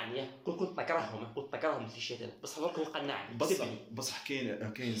 شفت قنعني كنت نكرههم الكليشيات بس حضرك هو قنعني بصح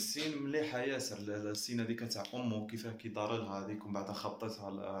كاين السين مليحه ياسر، السين هذيك تاع امه كيفاه كي دار لها هذيك ومن بعد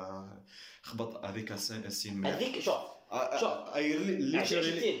خبط هذيك السين مليح هذيك. شوف اي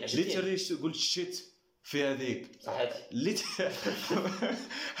ليترلي قلت شيت في هذيك صحيح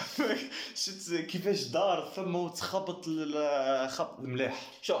شت كيفاش دار ثم وتخبط خبط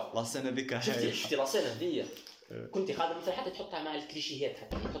مليح. شوف لاسين هذيك شفتي لاسين هذه كنت خادم مثلا حتى تحطها مع الكليشيهات،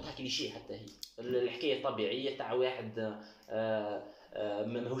 حتى تحطها كليشيه حتى هي الحكايه الطبيعيه تاع واحد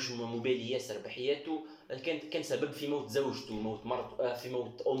ماهوش مبالي ياسر بحياته، كان سبب في موت زوجته وموت مرته في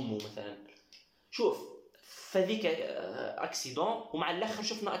موت امه مثلا. شوف فذيك اكسيدون ومع الاخر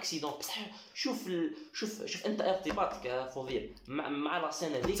شفنا اكسيدون بصح شوف انت ارتباطك فضيل مع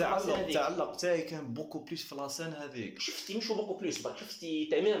لاسين هذيك. تعلق تاعي كان بوكو بليس في لاسين هذيك. شفتي مش بوكو بليس شفتي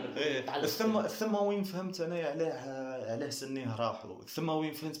تماما ثم وين فهمت انا علاه سنيه راحوا، ثم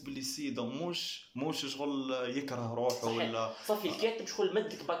وين فهمت باللي السيده مش شغل يكره روحه ولا صافي الكاتب شغل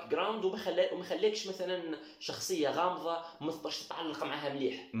مدك باك جراوند وما خلاكش مثلا شخصيه غامضه ما تقدرش تتعلق معها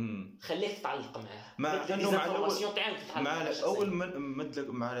مليح، خليك تتعلق معها مع انه مع الاول مدلك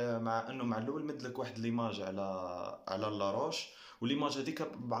مع انه مع الاول مدلك واحد ليماج على لاروش، وليماج هذيك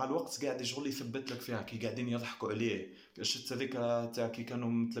مع الوقت قاعد شغل يثبت لك فيها كي قاعدين يضحكوا عليه. شفت هذيك تاع كي كانوا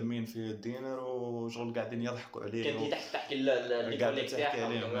متلمين في الدينر وشغل قاعدين يضحكوا عليه كان تحكي اللي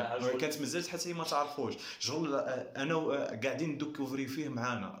تاعها كانت مازالت حتى هي ما تعرفوش شغل انا قاعدين نديكوفري فيه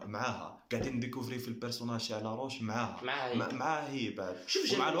معاها قاعدين نديكوفري في البيرسوناج تاع لاروش معاها هي بعد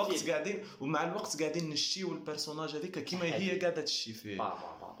ومع الوقت قاعدين نشتيو البيرسوناج هذيك كيما هي قاعده تشتي فيه.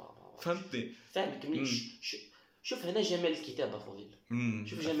 فهمتني فاهمك منيش. شوف هنا جمال الكتابه فضيل.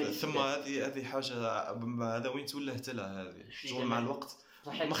 شوف جمال الكتابه ثم هذه حاجه هذا وين تولهت لها هذه شغل مع الوقت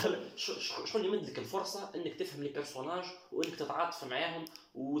شغل يمد لك الفرصه انك تفهم لي بيرسوناج وانك تتعاطف معاهم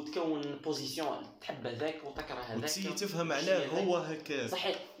وتكون بوزيشن تحب هذاك وتكره هذاك تفهم علاه هو هكا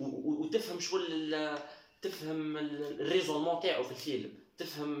صحيح وتفهم شغل تفهم الريزونمون تاعو في الفيلم،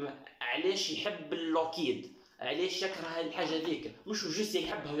 تفهم علاش يحب اللوكيد، علاش يكره هذه الحاجه ذيك، مش جوست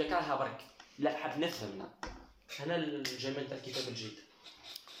يحبها ويكرهها برك، لا حاب نفهم. هنا الجمال تاع الكتاب الجيد.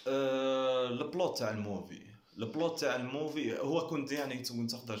 البلوت تاع الموفي هو كنت يعني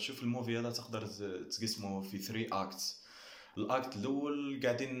تقدر تشوف الموفي هذا تقدر تقسمه في 3 اكتس. الاكت الاول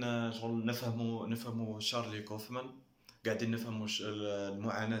قاعدين شغل نفهموا شارلي كوفمان، قاعدين نفهموا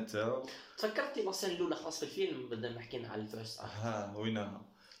المعاناه تاعو. تفكرتي مثلا الاولى خلاص في الفيلم بدنا نحكي على الفيرست وينها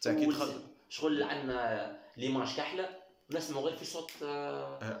تاكيد شغل عندنا ليماج كحله نسمع غير في صوت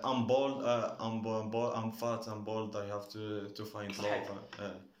I'm bold, I'm fat, I'm bold, I have to find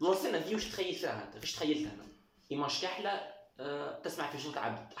love. السنة دي وش تخيل فيها انت؟ فيش تخيلتها انا؟ إيماج كحلة تسمع في صوت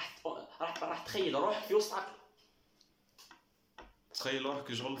عبد، راح تخيل روحك في وسط عقل. تخيل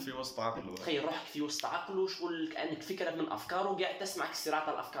روحك شغل في وسط عقله. تخيل روحك في وسط عقله شغل كأنك فكرة من أفكاره وقاعد تسمع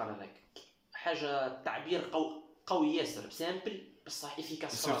صراع الأفكار هذاك. حاجة تعبير قوي ياسر سامبل بصح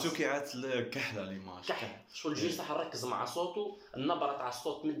افيكاس. سورتو كي عاد الكحله ليماج كحله شغل جيت راح نركز مع صوته، النبره تاع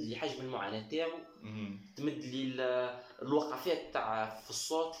الصوت تمد لي حجم المعاناه تاعو، تمد لي الوقفات تاع في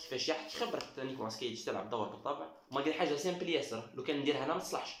الصوت كيفاش يحكي. خبره نيكولاس كيج تلعب دور بالطبع، ما قال حاجه سامبل ياسر. لو كان نديرها انا ما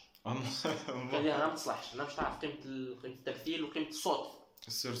تصلحش، كان نديرها انا ما تصلحش. انا مش تعرف قيمه التمثيل وقيمه الصوت،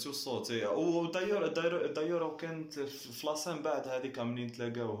 سيرتو الصوت. ودايره وكانت في لاسين بعد هذيك منين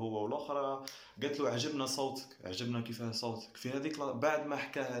تلاقاو هو والاخرى قالت له عجبنا صوتك، عجبنا كيفاه صوتك في هذيك بعد ما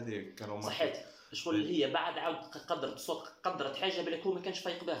حكى هذيك كانوا صحيت شغل هي بعد عاود قدرت الصوت قدرت حاجه بالك هو ما كانش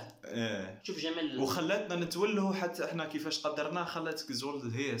فايق بها. شوف جمال وخلاتنا نتوله حتى احنا كيفاش قدرناه. خلاتك زول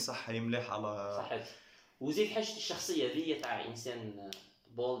هي صح هي مليح على صحيت. وزيد حاجه الشخصيه ذي تاع انسان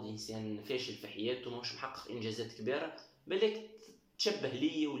بولد، انسان فاشل في حياته مش محقق انجازات كبيره، بالك تشبه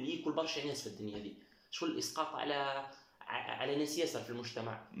لي وليك والبرشا ناس في الدنيا دي. شغل الاسقاط على ناس ياسر في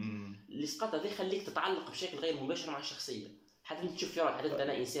المجتمع. الاسقاط هذا يخليك تتعلق بشكل غير مباشر مع الشخصيه، حتى انت تشوف في روحك حتى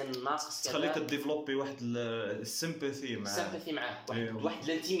انا انسان ناقص كذا، تخليك تديفلوبي واحد السيمباثي معاه، واحد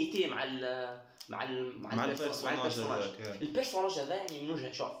الانتيميتي مع البيرسوناج هذا. يعني من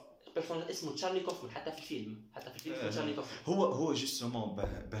وجهه شوف البيرسوناج اسمه تشارلي كوفمان، حتى في الفيلم تشارلي كوفمان. هو جوستومون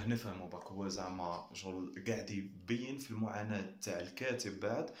باه نفهموا باك هو زعما شغل قاعد يبين في المعاناه تاع الكاتب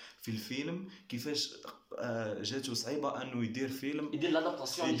بعد في الفيلم كيفاش جاته صعيبه انه يدير فيلم، يدير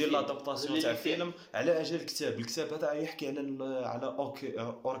لادابتاسيون تاع الفيلم على اجل الكتاب هذا يحكي على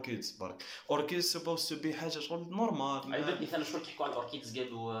اوركيدز برك. اوركيدز سوبوز تو بي حاجه شغل نورمال. عجبتني مثلا شغل كيحكوا على الاوركيدز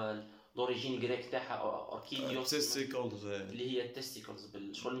قالوا لوريجين غريك تاعها اوركيديوس تيستيكلز اللي هي التيستيكلز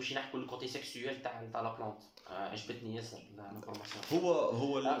بالشغل مش نحكوا الكوتي سيكسويل تاع لا بلانت. عجبتني ياسر الانفورماسيون.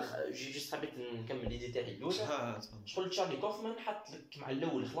 هو جيست حبيت نكمل لي ديتاي الاولى. شغل تشارلي كوفمان حط لك مع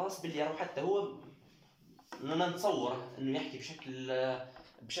الاول خلاص باللي راهو حتى هو نتصور انه يحكي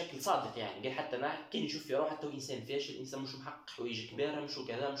بشكل صادق. يعني قال حتى انا كي نشوف في روحه حتى هو انسان فاشل، انسان مش محقق حوايج كبيره، مش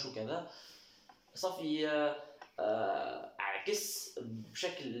كذا صافي. عكس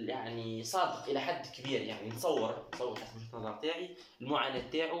بشكل يعني صادق الى حد كبير. يعني نتصور حسب وجهه النظر تاعي المعاناه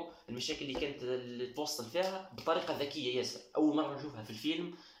تاعو، المشاكل اللي كانت اللي توصل فيها بطريقه ذكيه ياسر. اول مره نشوفها في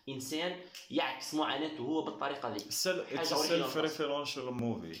الفيلم انسان يعكس معاناته هو بالطريقه دي. سيلف ريفيرنشال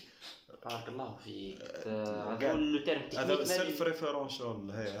موفي. بارك الله فيك. هذا الترم تكنيك هذا سيلف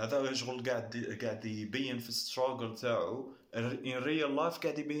ريفيرنشال. هذا شغل قاعد يبين في الستراغل تاعو ان ريال لايف،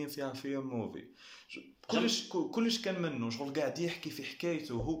 قاعد يبين فيها في موفي. كلش كان منه شغل قاعد يحكي في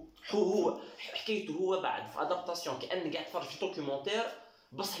حكايته هو حكايته هو بعد في ادابتاسيون كأنه قاعد تفرج في دوكيومنتير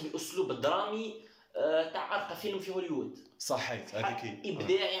بصح بالاسلوب الدرامي تاع عرق فيلم في هوليوود. صحيت هذيك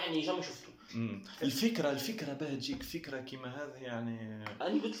ابداع يعني جا ما شفته. الفكره باه تجيك فكره كيما هذه يعني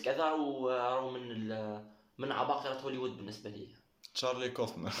انا قلت لك هذا راهو من عباقرة هوليوود بالنسبه لي تشارلي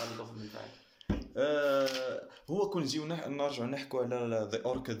كوفمان بالفعل. هو كون نجيو نرجعوا نحكوا على ذا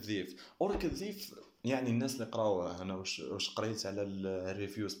اوركيد ثيف. يعني الناس اللي قراوه انا واش قريت على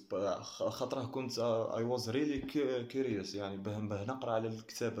الريفيوز خاطره كنت اي واز ريلي كيوريوس يعني باه نقرا على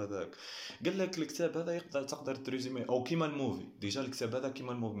الكتاب هذاك. قال لك الكتاب هذا تقدر تريزومي او كيما الموفي. ديجا الكتاب هذا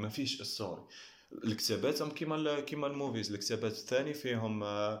كيما الموفي ما فيش ستوري. الكتابات كيما الموفيز. الكتابات الثاني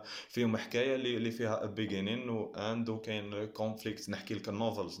فيهم حكايه اللي فيها بيجينين واند وكاين كونفليكت. نحكي لك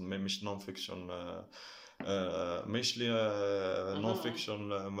النوفلز مش نون فيكشن مش لي نون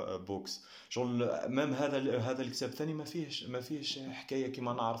فيكشن بوكس. شغل مام هذا الكتاب الثاني ما فيهش حكايه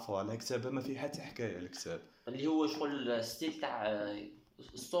كيما نعرفوها. الكتاب ما فيه حتى حكايه. الكتاب اللي هو شغل ستيل تاع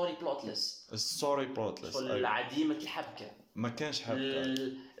ستوري بلوتلس شغل عديمه الحبكه. ما كانش حبكه.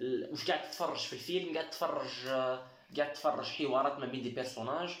 مش قاعد تتفرج في الفيلم، قاعد تتفرج حوارات ما بين دي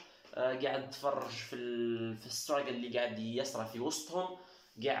بيرسوناج، قاعد تتفرج في الستراجل اللي قاعد يسرى في وسطهم،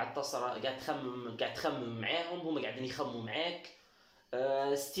 قاعد تخمم معاهم، هم قاعدين يخمموا معاك.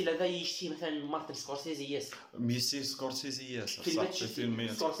 ستيل هذا يشتي مثلا مارتن سكورسيزي ياسر. ميسي سكورسيزي ياسر فيلمات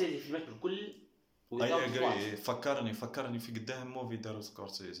فيلمات سكورسيزي فيلمات الكل اي اجري. فكرني في قدام موفي دارو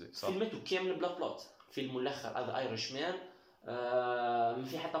سكورسيزي صح. فيلماته كامل بلا بلوت. فيلم الاخر هذا ايرش مان ما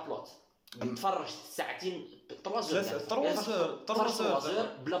في حتى بلوت. تفرج ساعتين 3 زور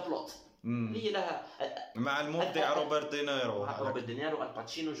بلا بلوت. هي لها مع المبدع روبرت دينيرو. روبرت دينيرو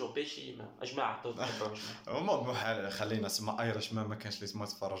الباتشينو جو بيشي اجماع ما خلينا اسمع ايرش ما كانش اللي اسمه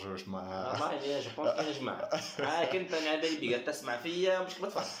تفرجوش مع والله يا جابون يا جماعه. كنت انا بيبي قاعد تسمع فيا مش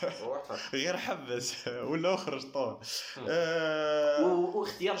بتفرج غير حبس ولا اخرج طول.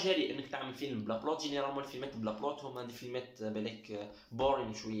 واختيار جريء انك تعمل فيلم بلا بلوت. جينيرالمون الفيلمات بلا بلوت هما دي فيلمات بالك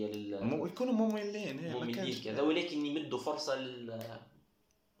بورين شويه يكونوا مملين كذا، ولكن يمدوا فرصه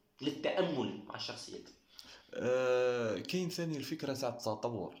للتأمل مع الشخصيات. كاين ثاني الفكرة تاع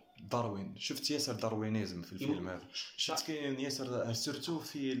التطور داروين. شفت ياسر داروينيزم في الفيلم هذا. شفت كاين ياسر سيرتو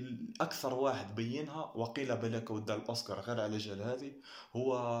في اكثر واحد بينها وقيل بالك ودا الاوسكار غير على جال هذه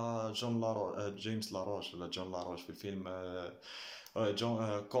هو جيمس لاروش ولا جون لاروش في الفيلم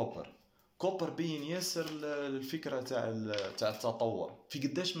جون كوبر بين ياسر الفكرة تاع التطور في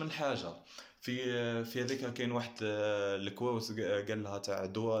قداش من حاجة. في هذيك كاين واحد الكويت قال لها تاع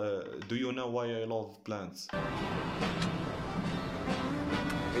do you know why I love plants?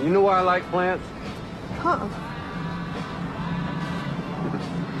 You know why I like plants? Huh.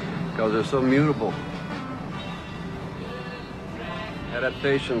 Because they're so mutable.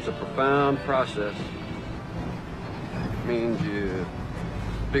 Adaptation's a profound process. It means you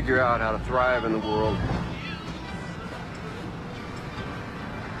figure out how to thrive in the world.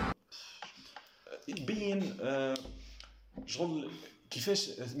 يبين شغل كيفاش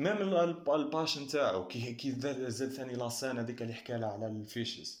ميم الباشن تاعو كي زاد ثاني لاسان هذيك اللي حكى لها على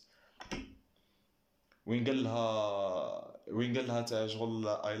الفيشز وين قال لها تاع شغل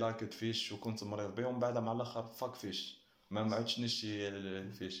اي لايك ات فيش وكنت مريض بهم بعد مع الاخر فاك فيش ما عادش نشتي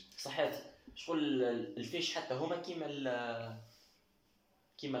الفيش. صحيح شغل الفيش حتى هما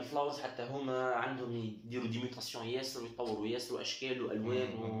كيما الفلاورز حتى هما عندهم يديروا ديميوتاسيون ياسر ويطوروا ياسر اشكال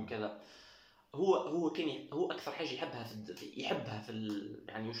والوان وكذا. هو كان هو اكثر حاجه يحبها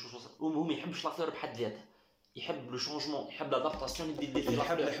يعني مش هو ما يحبش لا فلور بحد ذاتها. يحب لو شونجمون، يحب لادابتاسيون،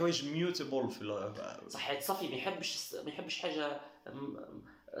 يحب الحوايج ميوتابل في صحيح صافي. ما يحبش حاجه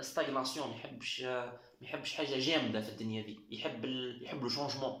ستاغناسيون. ما يحبش حاجه جامده في الدنيا دي. يحب لو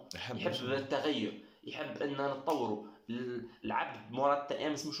شونجمون، يحب التغير، يحب ان نتطوروا. العبد مراد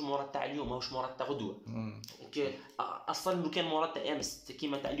امس مش مراد تاع اليوم، ماهوش مراد تاع غدوه. اوكي اصلا لو كان مراد تاع امس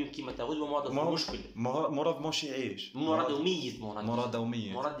كيما تاع اليوم كيما تاع غدوه مراد مشكل. مراد ماشي يعيش، مراد وميت.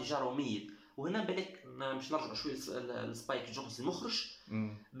 مراد ديجا وميت. وهنا بالك مش نرجع شويه لسبايك جونز المخرج.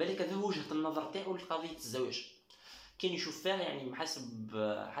 بالك هذا وجهه النظر تاعو لقضيه الزواج. كان يشوف فيها يعني حسب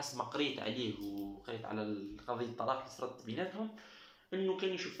ما قريت عليه وقريت على قضيه الطلاق اللي صارت بيناتهم، انه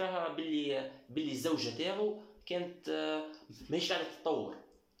كان يشوف فيها باللي الزوجه تاعو كانت ماهيش قاعده تتطور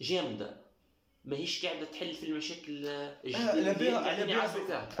جامده، ماهيش قاعده تحل في المشاكل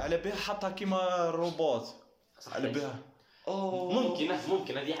على بها حتى كيما الروبوت. على بها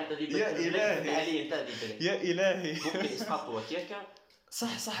ممكن هذه حتى دي يا الهي يا الهي ممكن اسقاط وكيكا.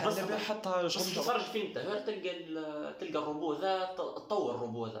 صح على بها حتى تتفرج فين تلقى الروبو ذا تطور.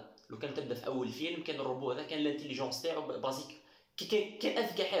 الروبو ذا لو كان تبدا في اول فيلم كان الروبو ذا كان الانتيليجنس تاعو بازيك كان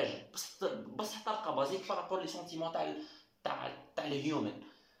اذكى حاجه بس طريقه بازيك بارابور لي سونتيمون تاع الهيومن.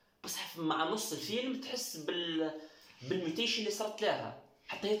 بس مع نص الفيلم تحس بالميتيشن اللي صارت لها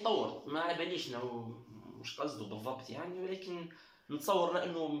حتى يتطور. ما على باليش مش قصده بالضبط يعني، ولكن نتصور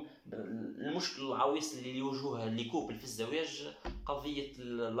انه المشكل العويص اللي يواجهوها لي كوبل في الزواج قضيه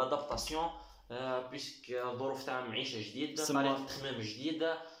الادابتاسيون. بيسك ظروف تاع معيشه جديده، طريقه تخمام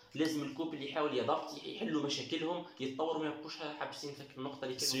جديده، لازم الكوبل يحاول يضبط يحلوا مشاكلهم يتطوروا ما يبقوش حابسين في النقطه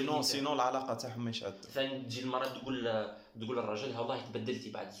اللي كانوا سينو العلاقه تاعهم مش عاد. فتجي المراه تقول للرجل والله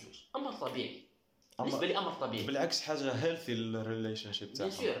تبدلتي بعد الزواج. امر طبيعي بالنسبه لي، امر طبيعي بالعكس حاجه هيلثي الريليشن شيب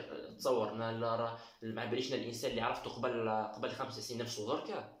تاعهم. بيان سور تصورنا ما باليش الانسان اللي عرفته قبل 5 سنين نفسه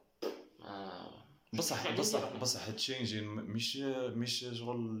دركا. بصح تشينجين مش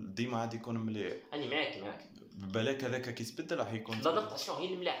شغل ديما عاد يكون مليح. انا معاك بالك هذاك كي يتبدل راح يكون الادابتاسيون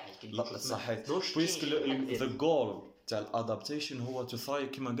هي الملاح. لا صحيح بويسك ذا جول تاع الادابتيشن هو تو ثرايف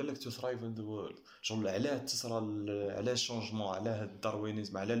كيما قال لك تو ثرايف ان ذا وورلد. شغل علاه تصرى على الشونجمون، على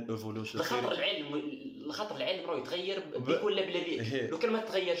الداروينيزم، على الايفولوشن. لخاطر العالم راه يتغير بكل ولا بلا بيه. لو كان ما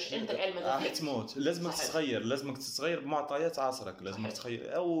تغيرش انت العالم راح تموت. لازمك تتغير بمعطيات عصرك. لازمك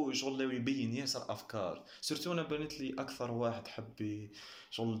تغير او شغل يبين ياسر افكار. سيرتو انا بنت لي اكثر واحد حبي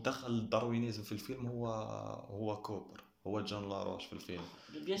شغل دخل الداروينيزم في الفيلم هو كوبر. هو جون لاروش في الفيلم.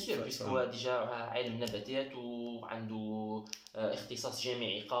 بيان سور بس هو ديجا عالم نباتات وعنده اختصاص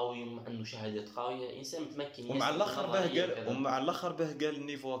جامعي قوي وعنده شهادات قوية، انسان متمكن. ومع الاخر به قال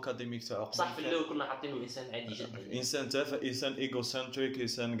النيفو اكاديميك تاعو صح. في الاول كنا حاطينه انسان عادي جدا، انسان تافه، انسان ايغوسنتريك،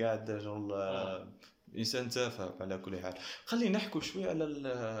 انسان قاعد شغل انسان تافه. على كل حال خلينا نحكوا شويه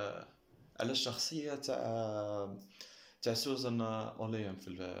على الشخصيه تاع سوزان اولين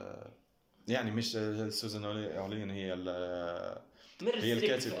في يعني مش سوزان اولين، هي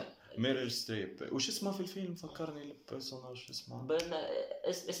الكاتبه ميريل ستريب. وش اسمها في الفيلم؟ فكرني البيرسوناج اسمها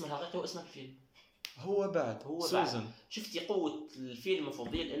اسمها الحقيقي واسم الفيلم هو بعد سوزان. شفتي قوة الفيلم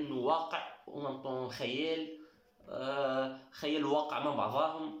فضيل انه واقع وخيال، خيال واقع مع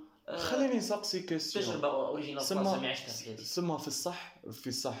بعضهم. خليني نسقسي كيسيون. تجربة اوريجينال ما عشتها في حياتي. سمها في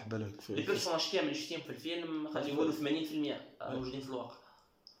الصح بالك في البيرسوناج كامل شفتيهم في الفيلم خلي نقولوا 80% موجودين في الواقع.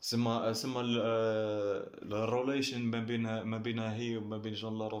 سما الريليشن ما بينها هي وما بين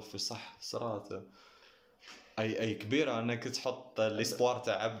جون لاروف في صح صراحه اي كبيره انك تحط ليسبوار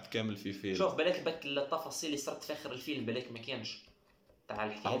تاع عبد كامل في فيلم. شوف بالك التفاصيل اللي صارت في اخر الفيلم بالك ما كانش تاع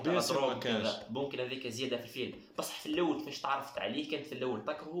الحكايه ممكن هذيك زياده في الفيلم، بصح في الاول فاش تعرفت عليه كانت في الاول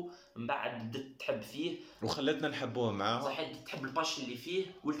تكرهه، من بعد بدت تحب فيه وخلتنا نحبوه معاه. صح تحب الباشن اللي فيه،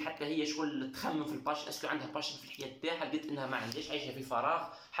 ولت حتى هي شغل تخمم في الباشن، اسكو عندها باشن في الحياه تاعها، لقيت انها ما عندهاش، عايشه في فراغ،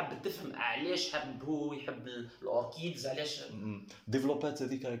 حبت تفهم علاش حب هو يحب الاوركيدز، علاش ديفلوبات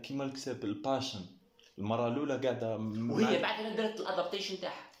هذيك كيما الكتاب الباشن. المره الاولى قاعده وهي بعد درت الادابتيشن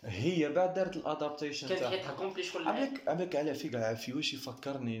تاعها، هي بعد دارت الادابتيشن كانت حياتها كومبلي شغل. عبك على في واش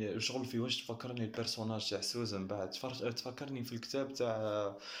يفكرني شغل، في واش تفكرني البيرسوناج تاع سوزان بعد تفكرني في الكتاب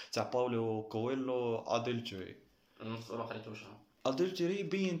تاع باولو كويلو ادلتري. ما قريتوش ادلتري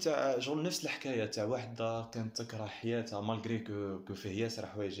بين تاع شغل نفس الحكايه تاع واحده كانت تكره حياتها مالغري كو فيه ياسر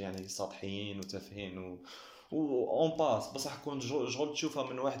حوايج يعني سطحيين وتافهين اون باس، بصح كنت شغل تشوفها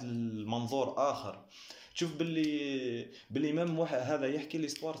من واحد المنظور اخر. تشوف باللي مام واحد هذا يحكي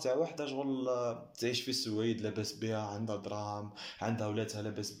ليستوار تاع واحده شغل تعيش في السويد، لاباس بها، عندها دراهم، عندها اولادها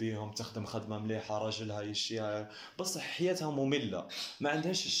لاباس بهم، تخدم خدمه مليحه، راجلها يشيها، بصح حياتها ممله، ما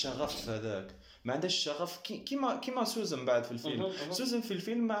عندهاش الشغف هذاك، ما عندهاش الشغف كيما سوزان بعد في الفيلم. سوزان في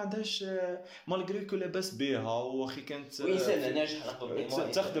الفيلم ما عندهاش مالغري كو لاباس بها، واخي كانت وانسانه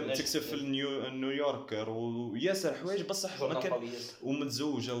ناجحه تخدم تكسب في نيويوركر وياسر حوايج، بصح ما كان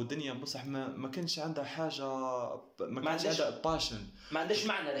ومتزوجه ودنيا، بصح ما كانش عندها حاجه، ما كانش عندها باشن، ما عندهاش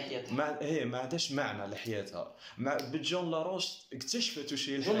معنى لحياتها، ما عندهاش معنى لحياتها. مع بجون لاروش اكتشفت وش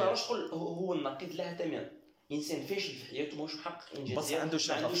هي الحياه. جون لاروش هو النقيض لها تماما، انسان فاشل في حياته، ماهوش محقق انجازات، بس عنده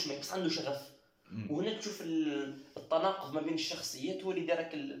شغف، بس عنده شغف. وهنا تشوف التناقض ما بين الشخصيات، هو اللي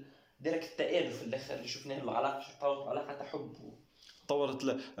دارك التآلف الاخر اللي شفناه، العلاقه طورت علاقه حب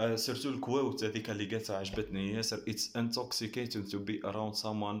طورت سيرتو الكووت هذيك اللي قالتها عجبتني ياسر. It's intoxicating to be around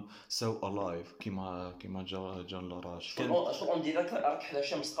someone so alive. كيما جون لاروش كان شغل دي ذاك راك حدا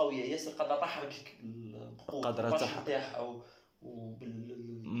شمس قويه ياسر قادره تحرك قادره تاعها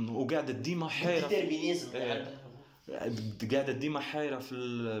وقاعده ديما حيره قاعده ديما حيره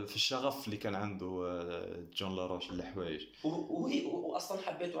في الشغف اللي كان عنده جون لاروش الحوايج. وهي اصلا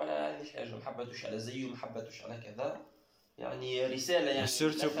حبيته على هذه الحاجه، ما حبيتوش على زيه، ما حبيتوش على كذا، يعني رساله يعني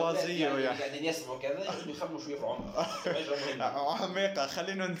سيرتو بازيو يعني قاعدين يسمعوا كذا يخمموا شويه في عمق عميقه.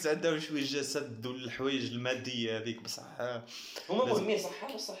 خلينا نتعداو شويه الجسد والحوايج الماديه هذيك، بصح هما مهمين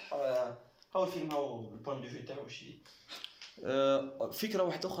صح هاو الفيلم هاو البوان دو في تاعو شي. فكره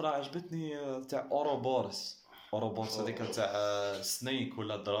واحده اخرى عجبتني تاع اوروبورس هذيك تاع سنيك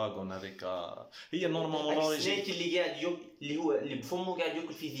ولا دراغون، هذيك هي نورمالمون سنيك اللي قاعد اللي بفمه قاعد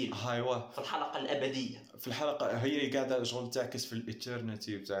ياكل في ذيل في الحلقه الابديه. في الحلقه هي قاعده شغل تعكس في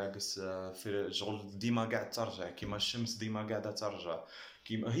الاترنتي، تعكس في شغل ديما قاعد ترجع كيما الشمس ديما قاعده ترجع،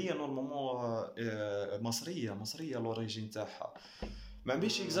 كيما هي نورمالمون مصريه لوريجين تاعها. ما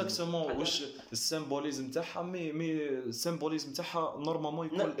عنديش اكزاكتومون واش السيمبوليزم تاعها، مي السيمبوليزم تاعها نورمالمون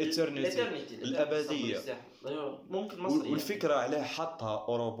يكون الاترنتي الابديه. ممكن مصري. والفكره عليه حطها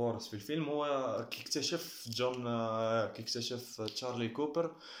اوروبورس في الفيلم هو كي اكتشف تشارلي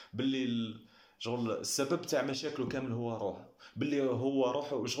كوبر باللي شغل السبب تاع مشاكله كامل هو روحه، باللي هو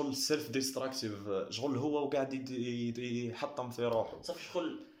روحه شغل سيلف ديستراكتيف، شغل هو وقاعد يحطم في روحه. صافي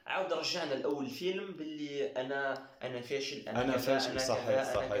شغل عاود رجعنا الاول فيلم باللي انا فاشل، انا فاشل،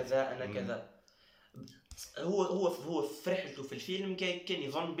 صحيح انا كذا هو في رحلته في الفيلم كان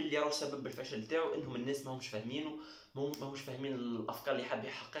يظن باللي راه سبب الفشل تاعو انهم الناس ما همش فاهمينه، ما همش فاهمين الافكار اللي حاب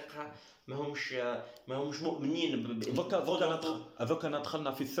يحققها، ما همش مؤمنين دوكا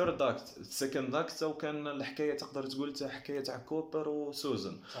دخلنا في الثيرد اكت. السكند اكت وكان الحكايه تقدر تقول تاع حكايه تاع كوبر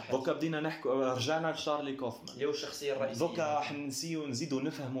وسوزن. دوكا بدينا نحكوا رجعنا لشارلي كوفمان اللي هو الشخصيه الرئيسيه. دوكا راح نزيدوا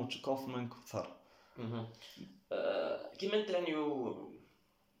نفهموا كوفمان اكثر. كيما انت يعني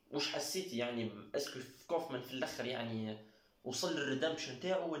وش حسيتي يعني اسكو كوفمان في الاخر يعني وصل للريدمشن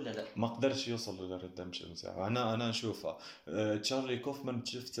تاعو ولا لا؟ ما قدرش يوصل للريدمشن تاعو. انا نشوفها تشارلي كوفمان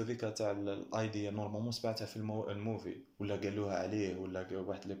شفت هذيك تاع الايديا نورمالمون سمعتها في الموفي ولا قالوها عليه ولا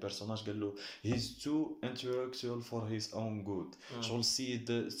واحد لي بيرسوناج قال له هيز تو انتلكتوال فور هيز اون جود. شغل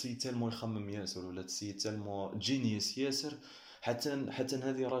السيد تالمو يخمم ياسر ولا السيد تالمو جينيوس ياسر حتى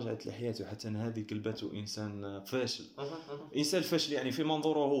هذه رجعت لحياته، حتى هذه قلبته انسان فاشل. انسان فاشل يعني في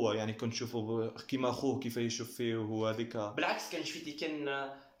منظوره هو، يعني كنت تشوفه كيما اخوه كيف يشوف فيه وهو هذيك. بالعكس كان شفيتي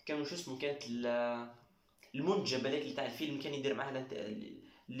كان شو اسمه كانت المنجبه اللي تاع الفيلم كان يدير معها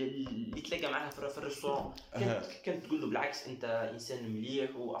اللي تلاقى معها في الريستوران كانت تقول له بالعكس انت انسان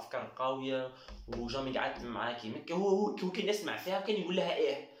مليح وافكار قويه وجامي قعدت معاكي. هو كان يسمع فيها وكان يقول لها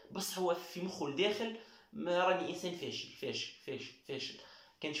ايه، بس هو في مخه الداخل ما راني انسان فاشل فاشل فاشل فاشل.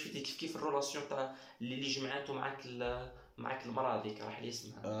 كان شفتي كيف الرولاسيون تاع اللي جمعته معاك المراه هذيك راح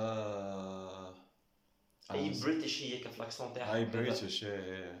اسمها اي بريتش، هي كيف لاكسون تاعها اي بريتش.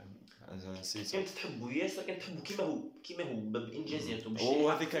 كنت تحبه ياسر، كنت تحبه كيما هو بانجازاته.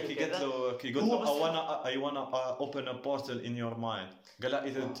 وهذيك كي قلت له I wanna open a portal in your mind، قال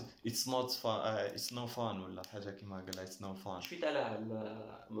لا it's no fun ولا حاجه كيما قال it's no fun. شفت على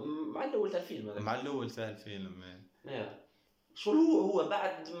مع الاول تاع الفيلم هذا، مع الاول تاع الفيلم شو هو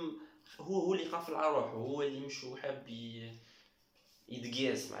بعد هو اللي خاف على روحه، هو اللي مش حاب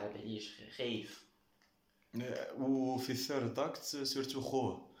يتقاس مع باليش خايف. وفي الثيرد اكت سورتو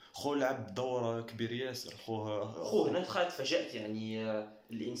خوه لعب دور كبير ياسر. خوه هنا تفاجأت يعني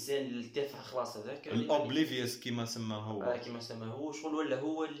الانسان اللي التافه خلاص هذاك الاوبليفيوس كيما سماه هو شغل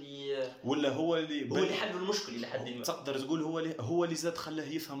ولا هو اللي حل المشكل الى حد ما. تقدر تقول هو اللي زاد خلاه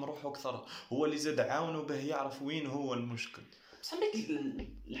يفهم روحه اكثر، هو اللي زاد عاونه به يعرف وين هو المشكل. بس حبيت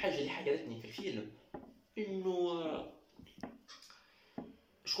الحاجه اللي حيرتني في الفيلم انه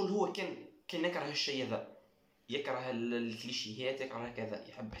شغل هو كان يكره الشيء ذا، يكره الكليشيهات، يكره كذا،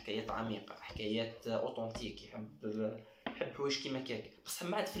 يحب حكايات عميقه، حكايات اوتنتيك، يحب حوايج كيما كاك. بس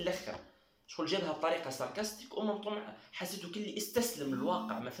سمعت في الاخر شغل جابها بطريقه ساركاستيك ومنطمع، حسيته كلي استسلم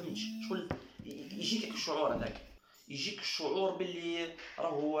للواقع، ما فهمتش شغل يجيك الشعور هذاك، يجيك الشعور باللي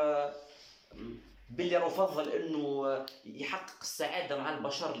راهو فضل انه يحقق السعاده مع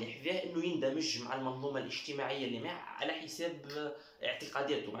البشر اللي حذاه، انه يندمج مع المنظومه الاجتماعيه اللي معه على حساب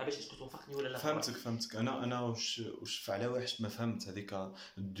اعتقاداته. ما باش اسكت توافقني ولا لا؟ فهمتك. انا وش على واحد ما فهمت هذيك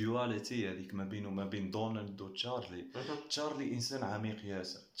الديواليتي هذيك ما بينه وما بين دونالد وتشارلي. تشارلي انسان عميق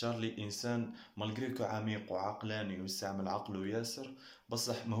ياسر، تشارلي انسان مالغريكو عميق وعقلاني ويستعمل عقله ياسر،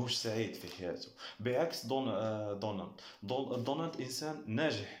 بصح ماهوش سعيد في حياته. بعكس دونالد انسان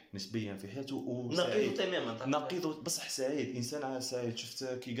ناجح نسبيا في حياته ونقيض تماما، نقيض بصح سعيد، انسان سعيد. شفت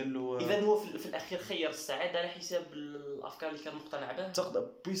كي قال له اذا هو في الاخير خير السعاده على حساب الافكار اللي كان مقتنع بها.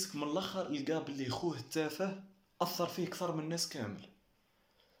 تقدر بيسك من الاخر يلقى باللي خوه التافه اثر فيه اكثر من الناس كامل.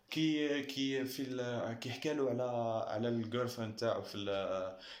 كي كي حكى له على الجيرلفريند تاعو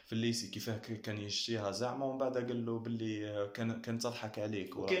في الليسي كيفاه كان يشتيها زعما، ومن بعد قال له باللي كان تضحك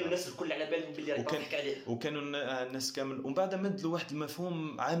عليك، وكانوا الناس الكل على بالهم باللي راهي تضحك عليه، وكانوا الناس كامل. ومن بعد مد له واحد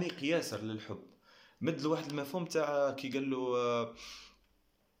المفهوم عميق ياسر للحب، مد له واحد المفهوم تاع كي قال له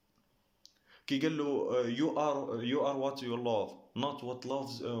you are what you love not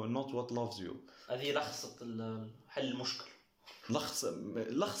what loves you. هذه لخصت حل المشكل،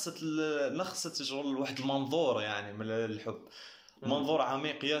 لخصت شغل واحد المنظور يعني من الحب، منظور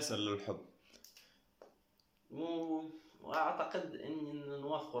عميق ياسر للحب. واعتقد اني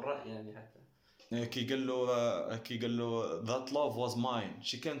نوافق الراي يعني. حتى كي قال له that love was mine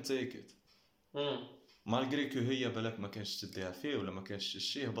she can't take it. مالغريكو هي بالك ما كانش تديها فيه ولا ما كانش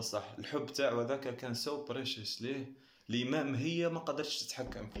تشيه، بصح الحب تاعو هذاك كان سو بريشيس ليه الامام هي ما قدرتش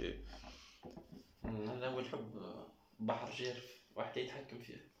تتحكم فيه. هذا هو الحب، بحر جارف واحد يتحكم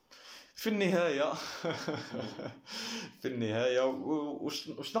فيه في النهايه. في النهايه واش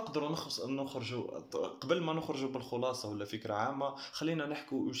نقدروا نخرجوا قبل ما نخرجوا بالخلاصه ولا فكره عامه؟ خلينا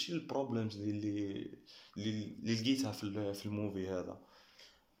نحكوا وش البروبلمز اللي لقيتها في الموفي هذا.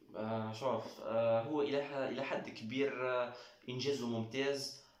 شوف هو الى حد كبير انجازه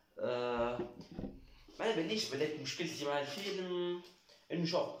ممتاز. ما باليش بلاك مشكلتي مع الفيلم انه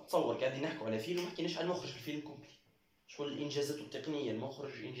شوف تصور قاعدين نحكوا على فيلم وما حكيناش على المخرج في الفيلم كومبلي، شو الانجازات التقنيه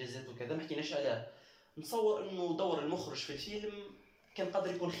المخرج انجازاته وكذا ما حكيناش عليها. نتصور انه دور المخرج في الفيلم كان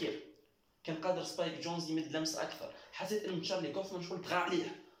قادر يكون خير، كان قادر سبايك جونز يمد لمسه اكثر. حسيت انه تشارلي كوفمان شغل طغى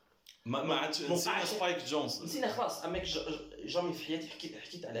عليه. ما عادش نسينا سبايك جونز، نسينا خلاص. اماك جامي في حياتي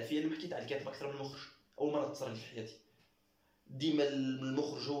حكيت على فيلم حكيت على الكاتب اكثر من المخرج. اول مره تصير لي في حياتي. ديما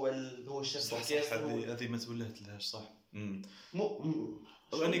المخرج هو الشيف هذه ما تولهتلهاش صح.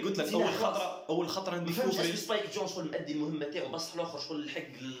 انا قلت لك اول خطره عندي فهمت سبايك جونز شغل مؤدي المهمه تاعو، بس الاخر شغل الحق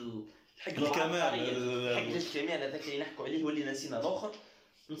الكمال هذاك اللي نحكوا عليه واللي نسينا الاخر،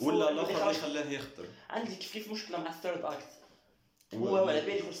 ولا الاخر اللي خلاه يخطر. عندي كيف مشكله مع الثيرد اكت. هو على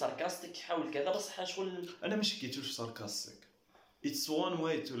بالي يكون ساركاستيك يحاول كذا بس شغل انا مش حكيتوش ساركاستيك. It's one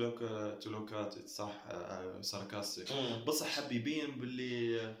way to look at it صح ساركاستيك بس حاب يبين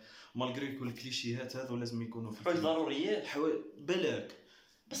باللي مالغري كل الكليشيهات هذو لازم يكونوا في حوايج ضروريات بالك.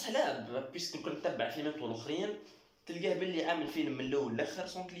 بس لا بيسكو كنت نتبع فيلمات الاخرين تلقاه باللي عامل فيلم من الاول للاخر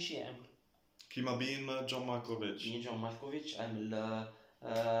سون كليشيه عامل كيما بين جون مالكوفيتش عامل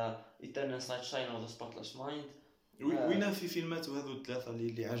ايترنال سانشاين اوف ذا سبوتليس مايند. وين في فيلماته هذو الثلاثه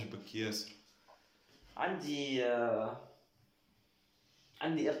اللي عجبك ياسر؟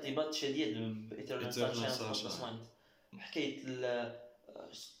 عندي ارتباط شديد بإيترنال سانشاين. حكايه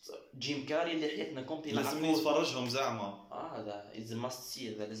جيم كاري اللي حياتنا كومبلي لازم نتفرجهم زعما. هذا از ماست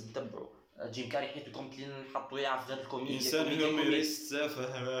سي، هذا لازم نتبعه. جيم كاري حياته كومبلي نحطوا يعرف غير الكوميديا، انسان هوميريست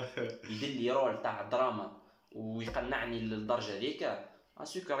تافه يدير لي رول تاع دراما ويقنعني للدرجه ذيك.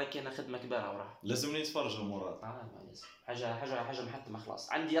 اسيكو راه كاينه خدمه كبيره وراه لازم نتفرجوا مراد. لازم حاجه محتمه خلاص.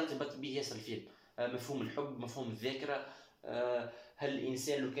 عندي ارتباط به ياسر الفيلم. مفهوم الحب، مفهوم الذاكره. هل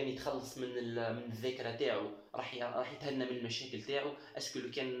الانسان لو كان يتخلص من الذاكره تاعو راح يتهنى من المشاكل تاعو؟ اسكو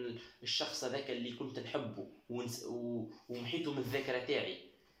لو كان الشخص هذاك اللي كنت نحبه ومحيته من الذاكره تاعي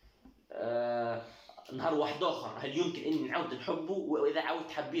نهار واحد اخر هل يمكن اني نعاود نحبه؟ واذا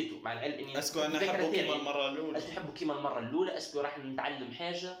عاودت حبيته مع العلم اني اسكو انا نحبه كيما المره الاولى، اسكو نحبه كيما المره الاولى، اسكو راح نتعلم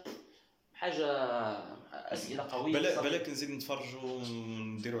حاجه اسئله قويه. بالك نزيد نتفرجوا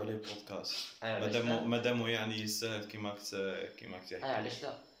ونديروا عليه بودكاست مادامو يعني يسهل كيما كنت علاش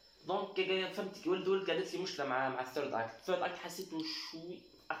لا. دونك فهمت ولد قالت لي مشكله مع الثيرد اكت حسيت انه شوي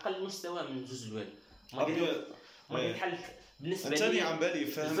اقل مستوى من الجزء الاول. ما حل بالنسبه لي انت عم بالي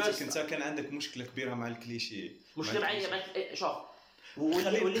فهمتك. انت كان عندك مشكله كبيره مع الكليشيه. مشكله معايا شوف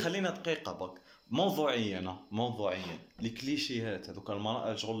خلينا دقيقه بك موضوعيا الكليشيهات هذوك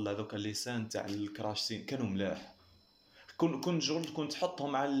الشغل هذوك اللسان تاع الكراش سين كانوا ملاح. كنت شغل كنت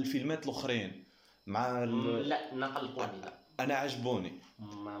تحطهم على الفيلمات الاخرين مع لا نقلقوني. لا انا عجبوني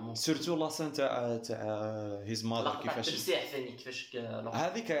سيرتو لاسان تاع هيز مادر كيفاش تمسيح ثاني كيفاش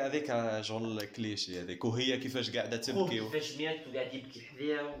هذيك شغل كليشي هذيك وهي كيفاش قاعده تبكي كيفاش مات وقاعد يبكي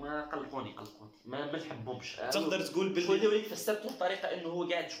حذايا وما قلقوني ما نحبهمش. تقدر تقول باللي وليت فسرته بطريقه انه هو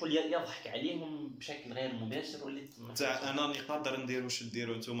قاعد شغل يضحك عليهم بشكل غير مباشر. وليت تاع انا نقدر ندير واش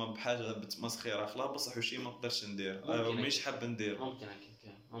ديروا نتوما بحاجه بتمسخيره خلاص بصح وشي ما نقدرش ندير مش حاب ندير.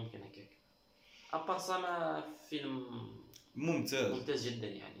 ممكن هكاك ابارسا فيلم ممتاز جدا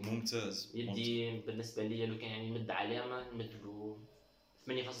يعني ممتاز. يدي بالنسبه لي لو كان يعني نمد علامه نمد له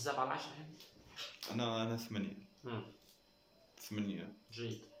 8.7 على 10 يعني. انا 8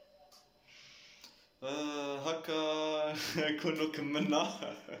 جيد. هكا كنا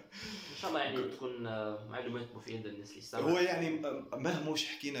كملنا ان شاء الله يعني تكون معلومات مفيده للناس اللي يستمعوا. هو يعني مهموش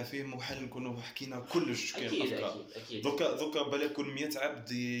حكينا فيه محل نكونوا حكينا كلش اكيد. دوكا بالك كل 100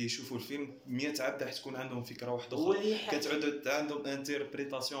 عبد يشوفوا الفيلم 100 عبد راح تكون عندهم فكره واحده اخرى كتعود عندهم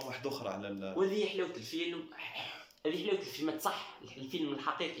انتربريتاسيون واحده اخرى على وهذه حلاوه الفيلم. هذه حلاوه الفيلمات صح. الفيلم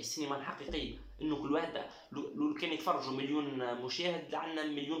الحقيقي السينما الحقيقيه انه كل واحد لو كان يتفرجوا مليون مشاهد عندنا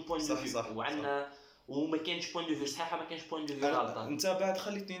مليون بوينت دو فيو وعندنا وما كانش بوينت دو فيو صحيحه ما كانش بوينت دو فيو غلطه. انت بعد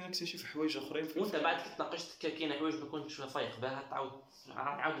خليتني نكتشف حوايج اخرين وانت بعد كنت ناقشت كاين حوايج ما كنتش فايق بها تعاود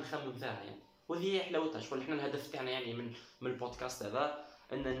نخمم فيها يعني. وهذه حلاوتها شغل احنا الهدف تاعنا يعني من البودكاست هذا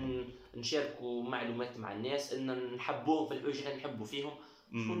ان نشاركوا معلومات مع الناس ان نحبوهم في الحوايج اللي نحبوا فيهم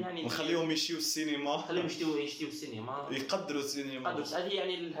يعني نخليهم يشيو السينما خليهم يشتيو السينما يقدروا السينما. هذه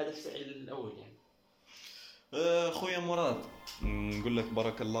يعني الهدف تاعي الاول يعني. خويا مراد نقول لك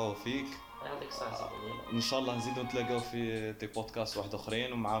بارك الله فيك. يعطيك الصحة. ان شاء الله نزيدوا نتلاقاو في تي بودكاست واحد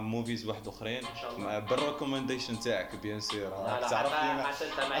اخرين ومع موفيز واحد اخرين مع بالريكومنديشن تاعك بيان سير. تعرف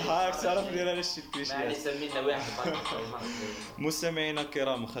لي انا الشيء كليش يعني سمينا واحد. مستمعينا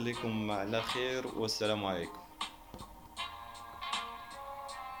الكرام خليكم على خير والسلام عليكم.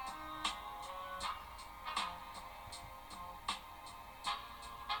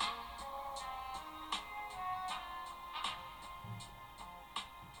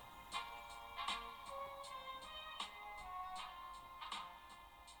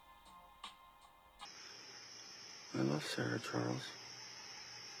 I love Sarah, Charles.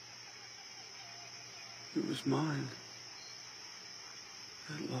 It was mine.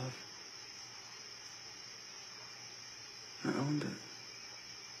 That love. I owned it.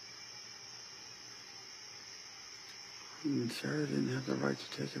 And Sarah didn't have the right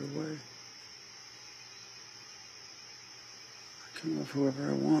to take it away. I can love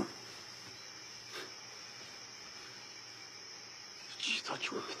whoever I want. She thought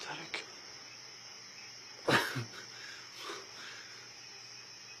you were pathetic.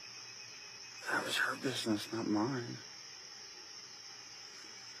 That was her business, not mine.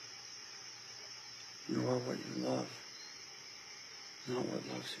 You are what you love, not what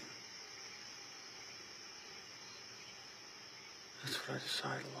loves you. That's what I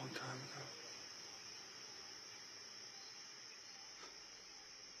decided a long time ago.